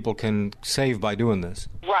year that people can save by doing this.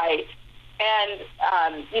 Right. And,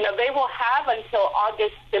 they will have until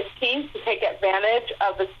August 15th to take advantage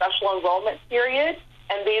of the special enrollment period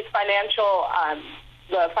and these financial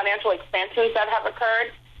expansions that have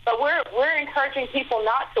occurred. But we're encouraging people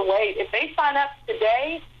not to wait. If they sign up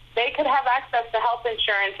today, they could have access to health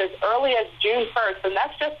insurance as early as June 1st, and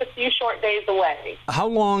that's just a few short days away. How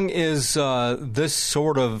long is this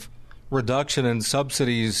sort of reduction in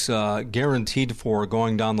subsidies guaranteed for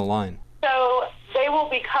going down the line? So they will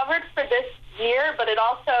be covered for this year, but it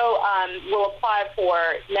also will apply for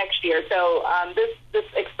next year. So this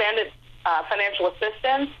expanded financial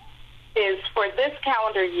assistance is for this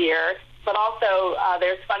calendar year, but also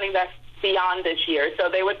there's funding that's beyond this year.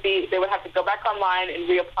 So they would have to go back online and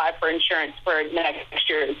reapply for insurance for next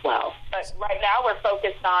year as well. But right now we're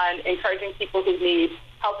focused on encouraging people who need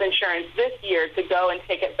health insurance this year to go and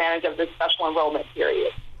take advantage of this special enrollment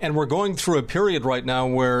period. And we're going through a period right now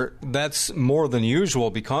where that's more than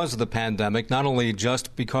usual because of the pandemic, not only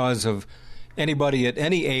just because of anybody at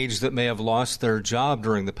any age that may have lost their job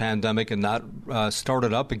during the pandemic and not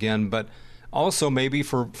started up again, but also maybe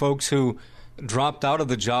for folks who dropped out of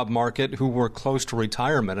the job market who were close to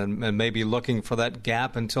retirement and maybe looking for that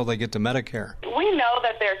gap until they get to Medicare. We know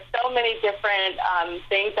that there's so many different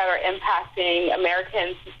things that are impacting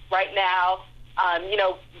Americans right now.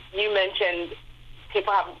 You mentioned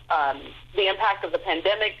people have the impact of the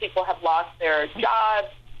pandemic. People have lost their jobs.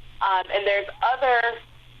 And there's other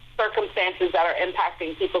circumstances that are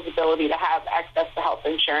impacting people's ability to have access to health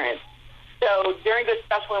insurance. So during this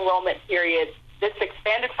special enrollment period, this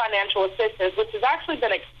expanded financial assistance, which has actually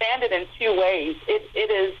been expanded in two ways. It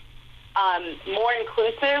is more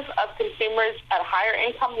inclusive of consumers at higher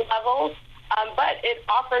income levels, but it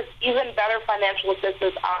offers even better financial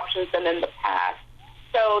assistance options than in the past.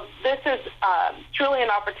 So this is truly an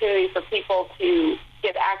opportunity for people to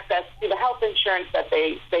get access to the health insurance that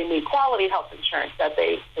they need, quality health insurance that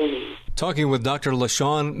they need. Talking with Dr.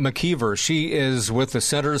 LaShawn McKeever. She is with the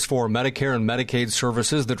Centers for Medicare and Medicaid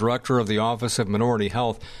Services, the director of the Office of Minority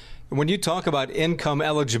Health. When you talk about income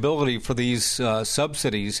eligibility for these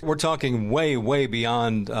subsidies, we're talking way, way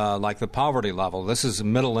beyond like the poverty level. This is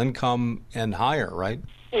middle income and higher, right?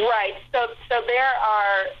 Right. So there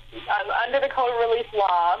are, under the Code Relief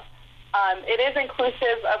Law, it is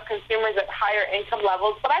inclusive of consumers at higher income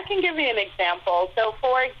levels, but I can give you an example. So,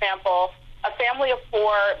 for example, a family of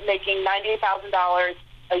four making $90,000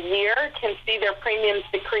 a year can see their premiums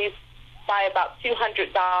decrease by about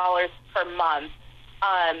 $200 per month.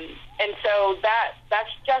 And so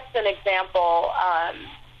that's just an example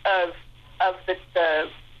of the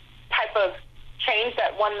type of change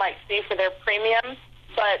that one might see for their premiums.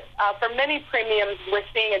 But for many premiums, we're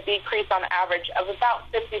seeing a decrease on average of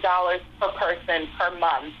about $50 per person per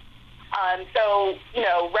month. So,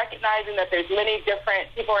 recognizing that there's many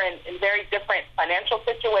different people are in very different financial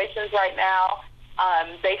situations right now,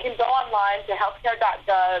 they can go online to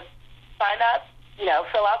healthcare.gov, sign up,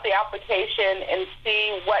 fill out the application and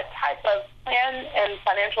see what type of plan and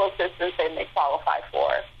financial assistance they may qualify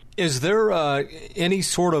for. Is there any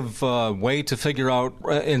sort of way to figure out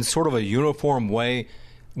in sort of a uniform way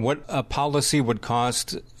what a policy would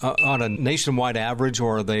cost on a nationwide average,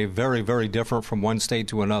 or are they very, very different from one state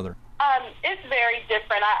to another? It's very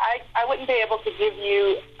different. I wouldn't be able to give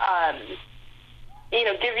you,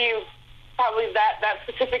 give you probably that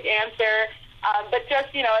specific answer. But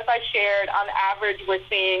just, as I shared, on average, we're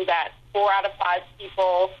seeing that 4 out of 5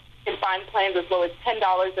 people can find plans as low as $10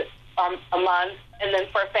 a month. And then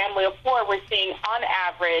for a family of 4, we're seeing on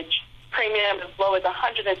average premium as low as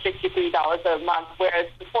 $163 a month, whereas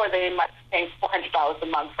before they might be paying $400 a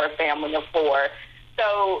month for a family of 4.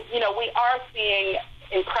 So, we are seeing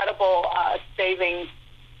incredible savings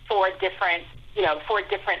for different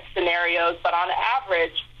scenarios, but on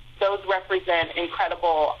average, those represent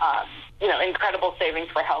incredible savings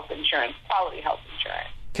for health insurance, quality health insurance.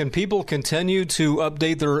 Can people continue to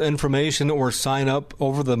update their information or sign up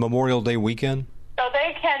over the Memorial Day weekend? So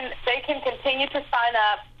they can continue to sign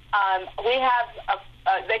up.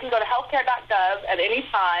 They can go to healthcare.gov at any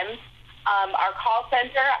time. Our call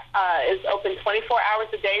center is open 24 hours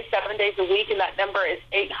a day, 7 days a week, and that number is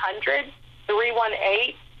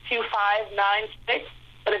 800-318-2596.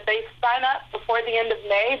 But if they sign up before the end of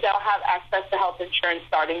May, they'll have access to health insurance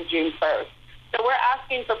starting June 1st. So we're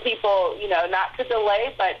asking for people, not to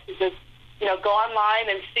delay, but to just, go online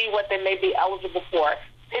and see what they may be eligible for.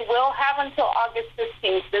 They will have until August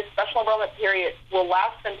 15th. This special enrollment period will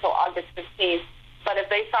last until August 15th. But if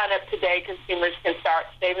they sign up today, consumers can start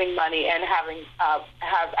saving money and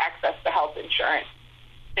have access to health insurance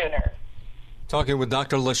sooner. Talking with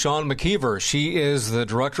Dr. LaShawn McKeever. She is the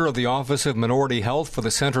director of the Office of Minority Health for the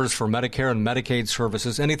Centers for Medicare and Medicaid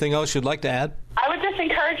Services. Anything else you'd like to add? I would just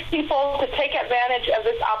encourage people to take advantage of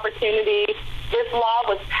this opportunity. This law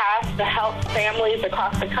was passed to help families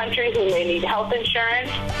across the country who may need health insurance.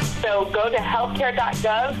 So go to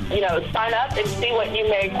healthcare.gov, sign up and see what you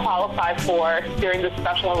may qualify for during the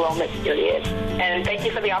special enrollment period. And thank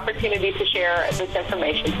you for the opportunity to share this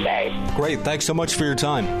information today. Great. Thanks so much for your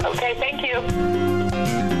time. Okay, thank you.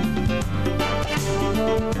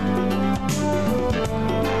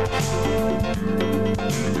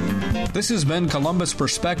 This has been Columbus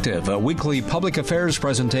Perspective, a weekly public affairs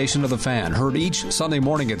presentation of The Fan, heard each Sunday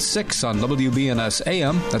morning at 6 on WBNS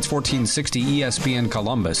AM, that's 1460 ESPN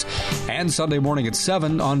Columbus, and Sunday morning at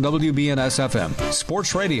 7 on WBNS FM.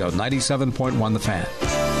 Sports Radio 97.1 The Fan.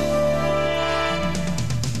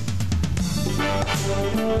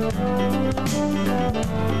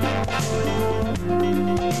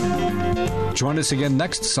 Join us again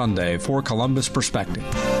next Sunday for Columbus Perspective.